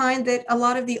would find that a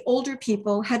lot of the older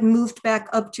people had moved back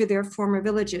up to their former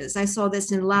villages. I saw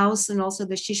this in Laos and also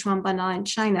the Sichuan-Bana in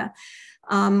China,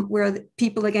 where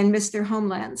people again missed their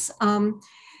homelands.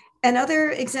 Another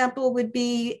example would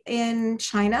be in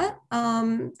China.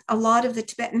 A lot of the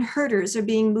Tibetan herders are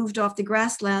being moved off the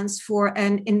grasslands for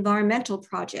an environmental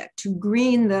project to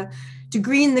green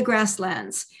the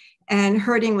grasslands, and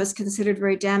herding was considered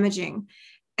very damaging.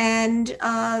 And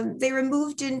they were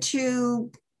moved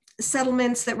into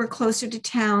settlements that were closer to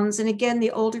towns. And again, the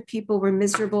older people were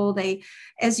miserable. They,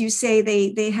 as you say,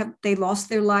 they lost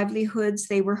their livelihoods.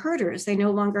 They were herders. They no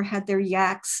longer had their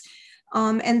yaks,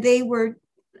 and they were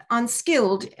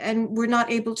unskilled and were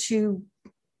not able to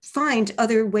find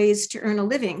other ways to earn a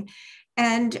living.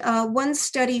 And one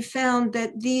study found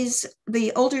that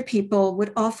the older people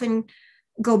would often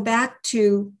go back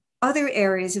to other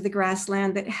areas of the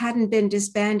grassland that hadn't been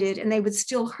disbanded, and they would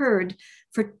still herd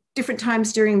for different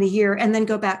times during the year and then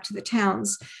go back to the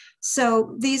towns.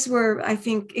 So these were, I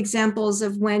think, examples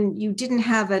of when you didn't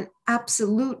have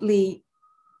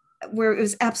where it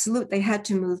was absolute they had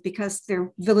to move because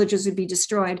their villages would be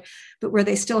destroyed, but where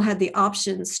they still had the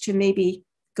options to maybe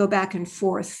go back and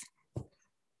forth.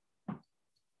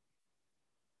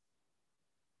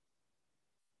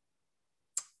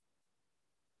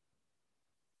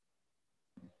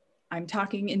 I'm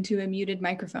talking into a muted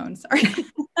microphone, sorry.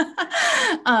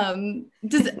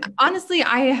 Honestly,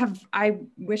 I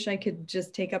wish I could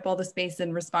just take up all the space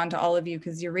and respond to all of you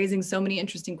because you're raising so many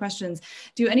interesting questions.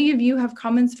 Do any of you have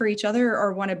comments for each other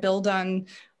or want to build on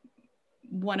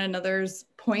one another's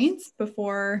points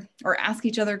or ask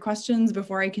each other questions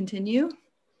before I continue?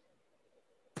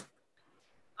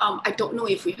 I don't know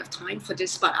if we have time for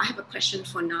this, but I have a question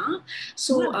for Na.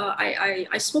 So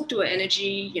I spoke to an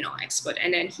energy expert,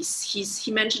 and then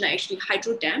he mentioned that actually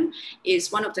hydro dam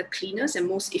is one of the cleanest and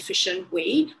most efficient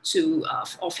way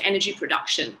of energy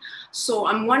production. So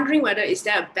I'm wondering whether is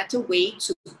there a better way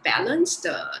to balance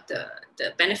the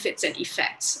benefits and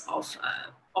effects of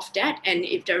that, and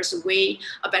if there's a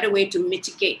better way to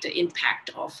mitigate the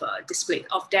impact of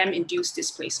dam-induced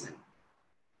displacement.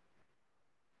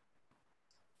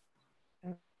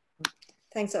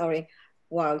 Thanks, Ori.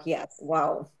 Wow, yes,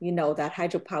 wow. You know that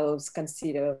hydropower is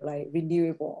considered like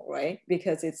renewable, right?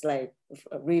 Because it's like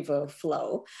a river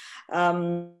flow.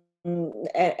 But I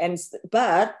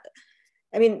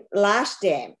mean, large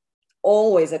dam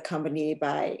always accompanied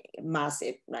by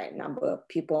massive number of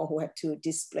people who have to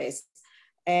displace.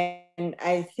 And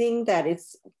I think that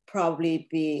it's probably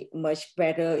be much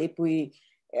better if we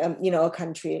a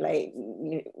country like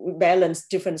balance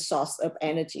different sources of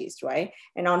energies, right?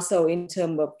 And also in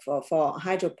terms of for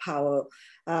hydropower,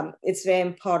 it's very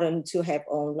important to have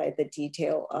all like the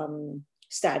detailed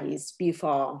studies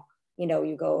before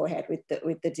you go ahead with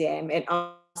the dam. And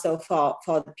also for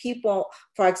the people,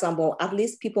 for example, at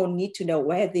least people need to know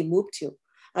where they move to.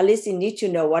 At least you need to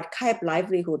know what kind of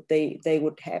livelihood they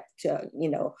would have to,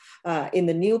 in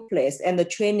the new place, and the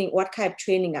training, what kind of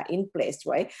training are in place,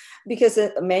 right? Because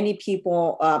many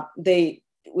people, they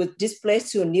would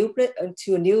displaced to a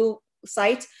new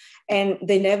site, and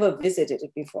they never visited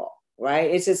it before,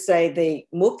 right? It's just like they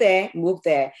moved there.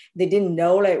 They didn't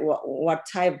know like what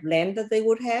type of land that they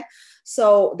would have.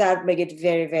 So that make it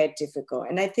very, very difficult.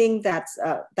 And I think that's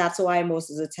why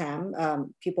most of the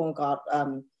time people got,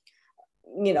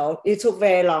 it took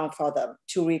very long for them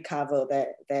to recover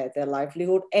their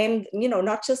livelihood. And,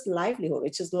 not just livelihood,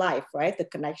 it's just life, right? The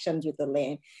connections with the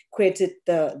land created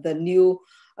the new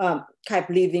type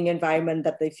of living environment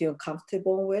that they feel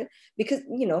comfortable with. Because,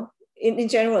 in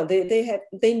general,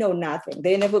 they know nothing.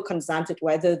 They never consulted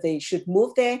whether they should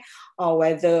move there or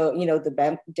whether,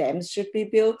 the dams should be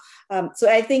built. So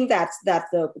I think that's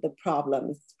the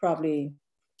problem. It's probably,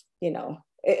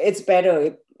 it's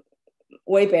better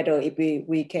way better if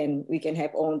we can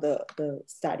have all the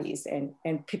studies and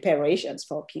preparations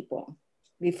for people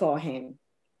beforehand.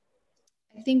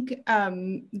 I think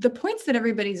the points that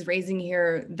everybody's raising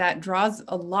here that draws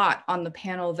a lot on the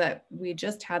panel that we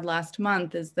just had last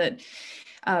month is that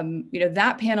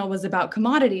that panel was about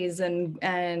commodities and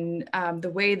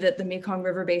the way that the Mekong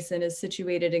River Basin is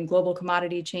situated in global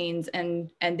commodity chains, and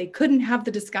they couldn't have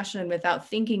the discussion without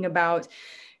thinking about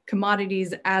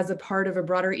commodities as a part of a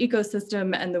broader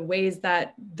ecosystem and the ways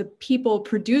that the people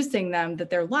producing them, that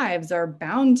their lives are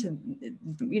bound to,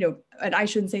 and I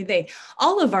shouldn't say they,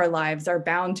 all of our lives are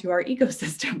bound to our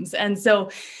ecosystems. And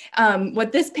so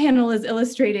what this panel is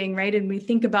illustrating, right, and we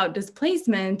think about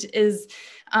displacement is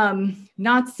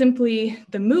not simply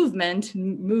the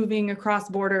moving across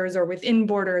borders or within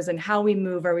borders and how we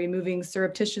move. Are we moving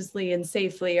surreptitiously and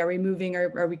safely? Are we moving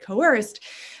or are we coerced?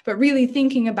 But really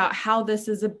thinking about how this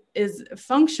is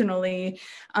functionally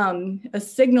a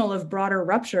signal of broader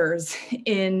ruptures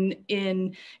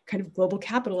in kind of global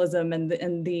capitalism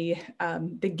and the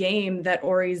game that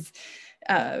Ori's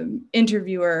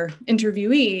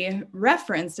interviewee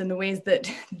referenced, in the ways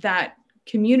that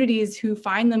communities who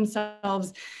find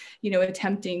themselves,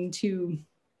 attempting to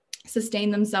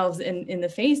sustain themselves in the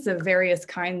face of various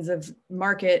kinds of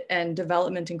market and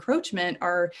development encroachment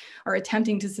are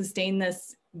attempting to sustain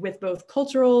this with both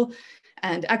cultural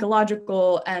and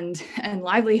ecological and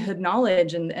livelihood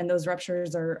knowledge, and those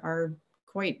ruptures are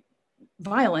quite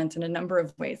violent in a number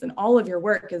of ways. And all of your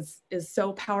work is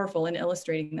so powerful in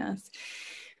illustrating this.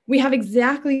 We have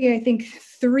exactly, I think,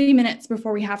 3 minutes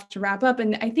before we have to wrap up.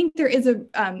 And I think there is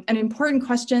an important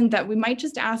question that we might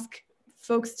just ask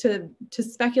folks to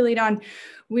speculate on.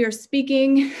 We are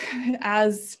speaking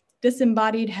as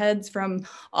disembodied heads from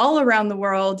all around the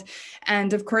world.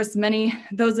 And of course,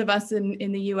 those of us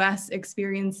in the US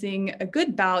experiencing a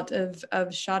good bout of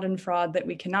schadenfreude that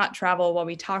we cannot travel while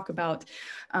we talk about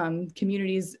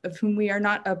communities of whom we are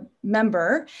not a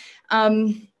member.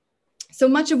 So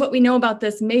much of what we know about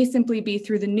this may simply be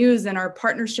through the news and our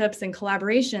partnerships and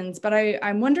collaborations, but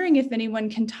I'm wondering if anyone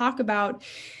can talk about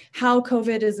how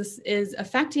COVID is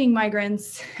affecting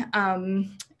migrants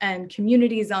and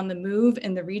communities on the move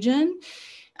in the region.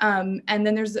 And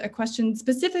then there's a question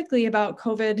specifically about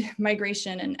COVID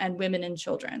migration and women and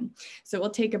children. So we'll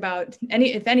take about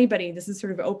if anybody, this is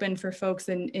sort of open for folks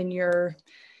in your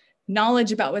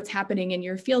knowledge about what's happening in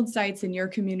your field sites, in your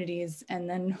communities, and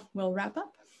then we'll wrap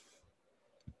up.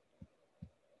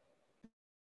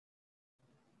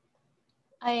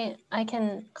 I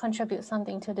can contribute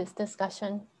something to this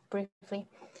discussion. briefly.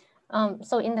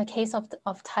 So in the case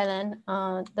of Thailand,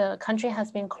 the country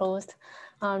has been closed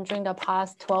during the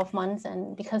past 12 months.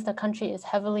 And because the country is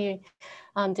heavily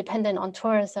dependent on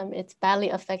tourism, it's badly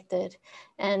affected.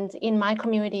 And in my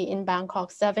community in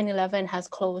Bangkok, 7-Eleven has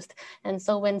closed. And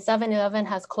so when 7-Eleven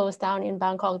has closed down in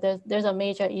Bangkok, there's a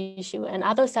major issue. And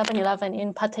other 7-Eleven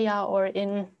in Pattaya or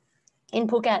in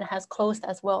Phuket has closed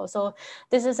as well. So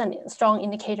this is a strong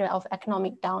indicator of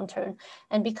economic downturn.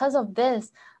 And because of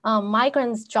this,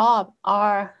 migrants' jobs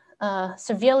are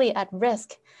severely at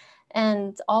risk.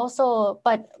 And also,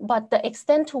 but the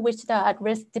extent to which they're at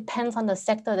risk depends on the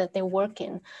sector that they work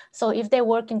in. So if they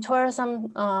work in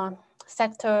tourism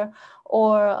sector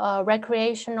or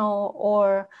recreational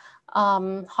or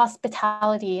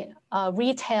hospitality,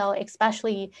 retail,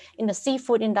 especially in the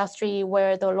seafood industry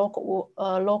where the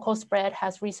local spread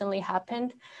has recently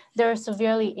happened, they're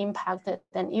severely impacted.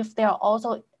 And if they're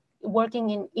also working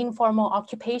in informal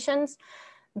occupations,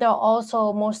 they're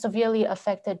also more severely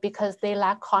affected because they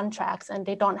lack contracts and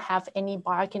they don't have any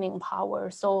bargaining power.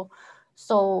 So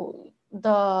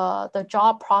the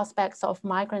job prospects of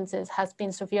migrants has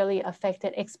been severely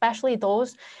affected, especially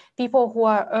those people who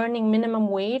are earning minimum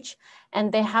wage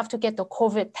and they have to get the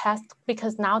COVID test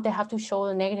because now they have to show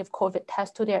a negative COVID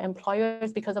test to their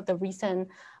employers because of the recent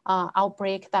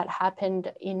outbreak that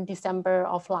happened in December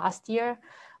of last year.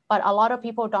 But a lot of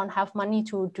people don't have money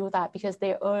to do that because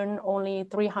they earn only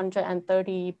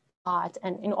 330 baht.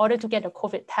 And in order to get a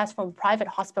COVID test from a private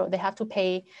hospital, they have to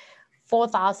pay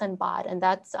 4,000 baht. And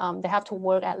that's, they have to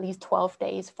work at least 12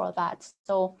 days for that.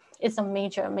 So it's a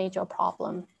major, major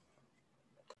problem.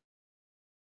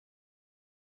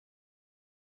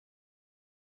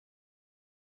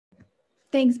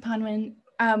 Thanks, Phanwin.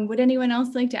 Would anyone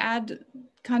else like to add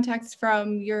context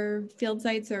from your field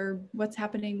sites or what's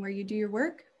happening where you do your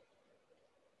work?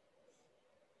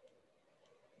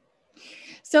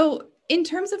 So in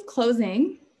terms of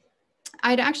closing,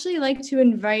 I'd actually like to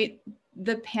invite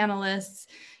the panelists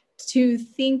to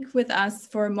think with us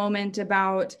for a moment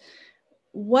about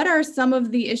what are some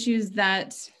of the issues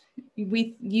that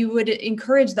you would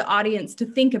encourage the audience to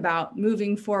think about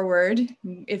moving forward.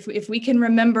 If we can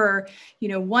remember,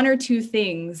 one or two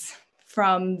things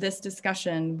from this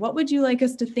discussion, what would you like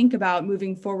us to think about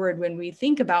moving forward when we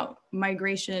think about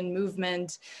migration,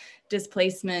 movement,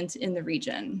 displacement in the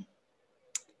region?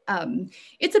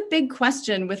 It's a big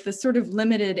question with the sort of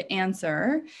limited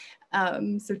answer.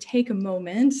 So take a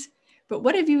moment, but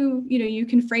what if you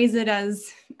can phrase it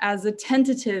as a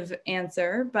tentative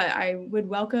answer, but I would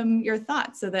welcome your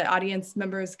thoughts so that audience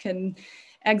members can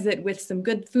exit with some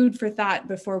good food for thought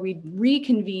before we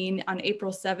reconvene on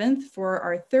April 7th for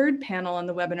our third panel on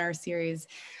the webinar series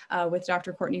with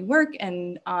Dr. Courtney Work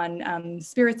and on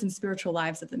spirits and spiritual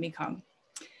lives of the Mekong.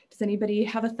 Does anybody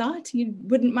have a thought you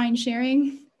wouldn't mind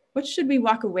sharing? What should we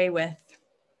walk away with?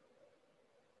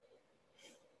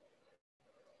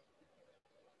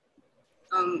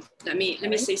 Let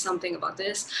me say something about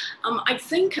this. I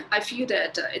feel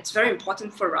that it's very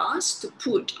important for us to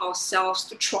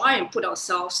try and put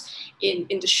ourselves in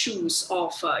the shoes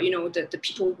of the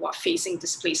people who are facing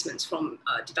displacements from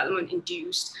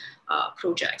development-induced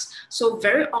projects. So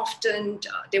very often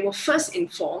they were first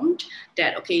informed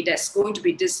that, okay, there's going to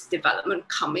be this development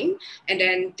coming, and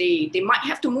then they might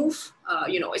have to move.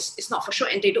 It's not for sure,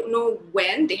 and they don't know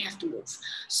when they have to move.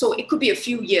 So it could be a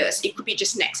few years, it could be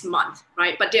just next month,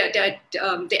 right? But they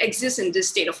exist in this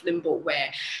state of limbo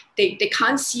where they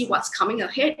can't see what's coming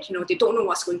ahead. They don't know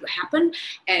what's going to happen,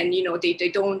 and they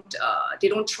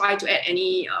don't try to add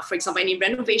any, for example, any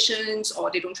renovations, or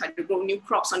they don't try to grow new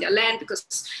crops on their land because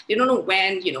they don't know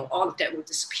when all of that will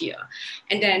disappear.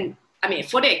 And then, at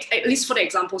least for the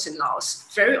examples in Laos,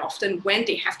 very often when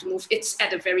they have to move, it's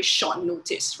at a very short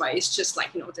notice, right? It's just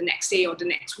like, the next day or the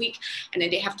next week, and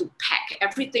then they have to pack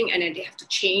everything, and then they have to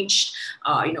change,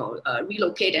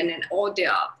 relocate, and then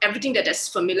everything that is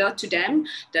familiar to them,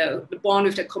 the bond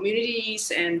with the communities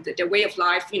and their way of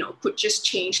life, could just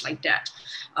change like that,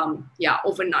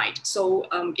 overnight. So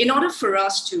in order for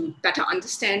us to better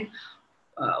understand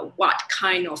what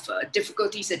kind of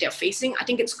difficulties that they're facing, I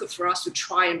think it's good for us to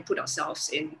try and put ourselves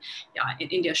in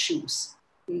their shoes.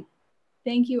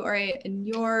 Thank you, Ori. And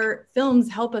your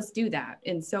films help us do that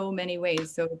in so many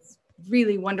ways. So it's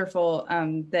really wonderful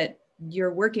that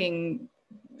you're working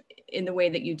in the way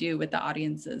that you do with the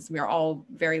audiences. We are all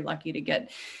very lucky to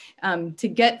get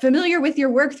familiar with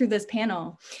your work through this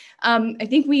panel. I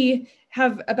think we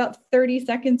have about 30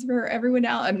 seconds for everyone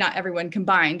else. Not everyone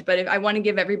combined, but if I want to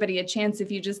give everybody a chance,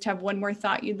 if you just have one more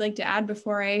thought you'd like to add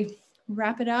before I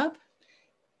wrap it up.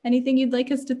 Anything you'd like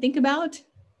us to think about?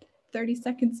 30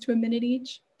 seconds to a minute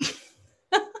each.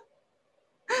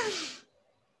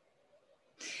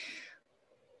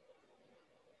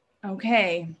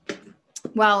 Okay,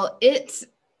 well, it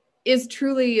is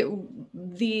truly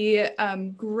the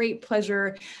great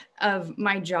pleasure of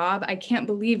my job. I can't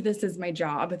believe this is my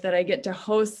job, that I get to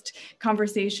host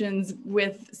conversations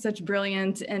with such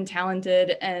brilliant and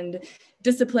talented and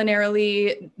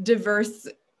disciplinarily diverse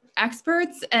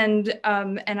experts. And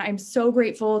I'm so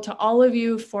grateful to all of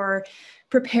you for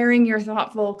preparing your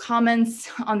thoughtful comments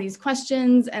on these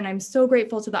questions. And I'm so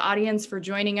grateful to the audience for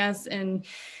joining us. And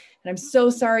I'm so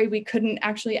sorry we couldn't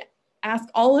actually ask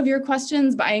all of your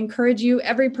questions, but I encourage you,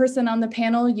 every person on the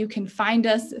panel, you can find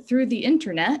us through the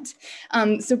internet.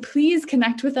 So please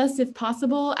connect with us if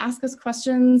possible, ask us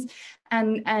questions,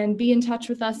 and be in touch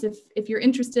with us if you're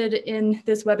interested in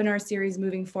this webinar series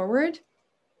moving forward.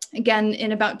 Again,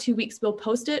 in about 2 weeks, we'll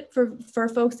post it for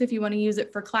folks if you want to use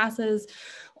it for classes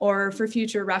or for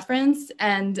future reference,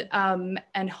 and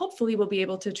hopefully we'll be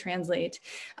able to translate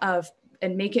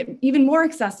and make it even more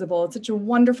accessible. It's such a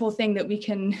wonderful thing that we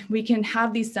can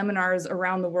have these seminars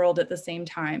around the world at the same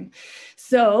time.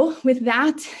 So with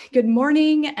that, good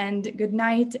morning and good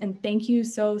night, and thank you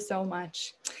so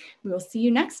much. We will see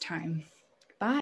you next time.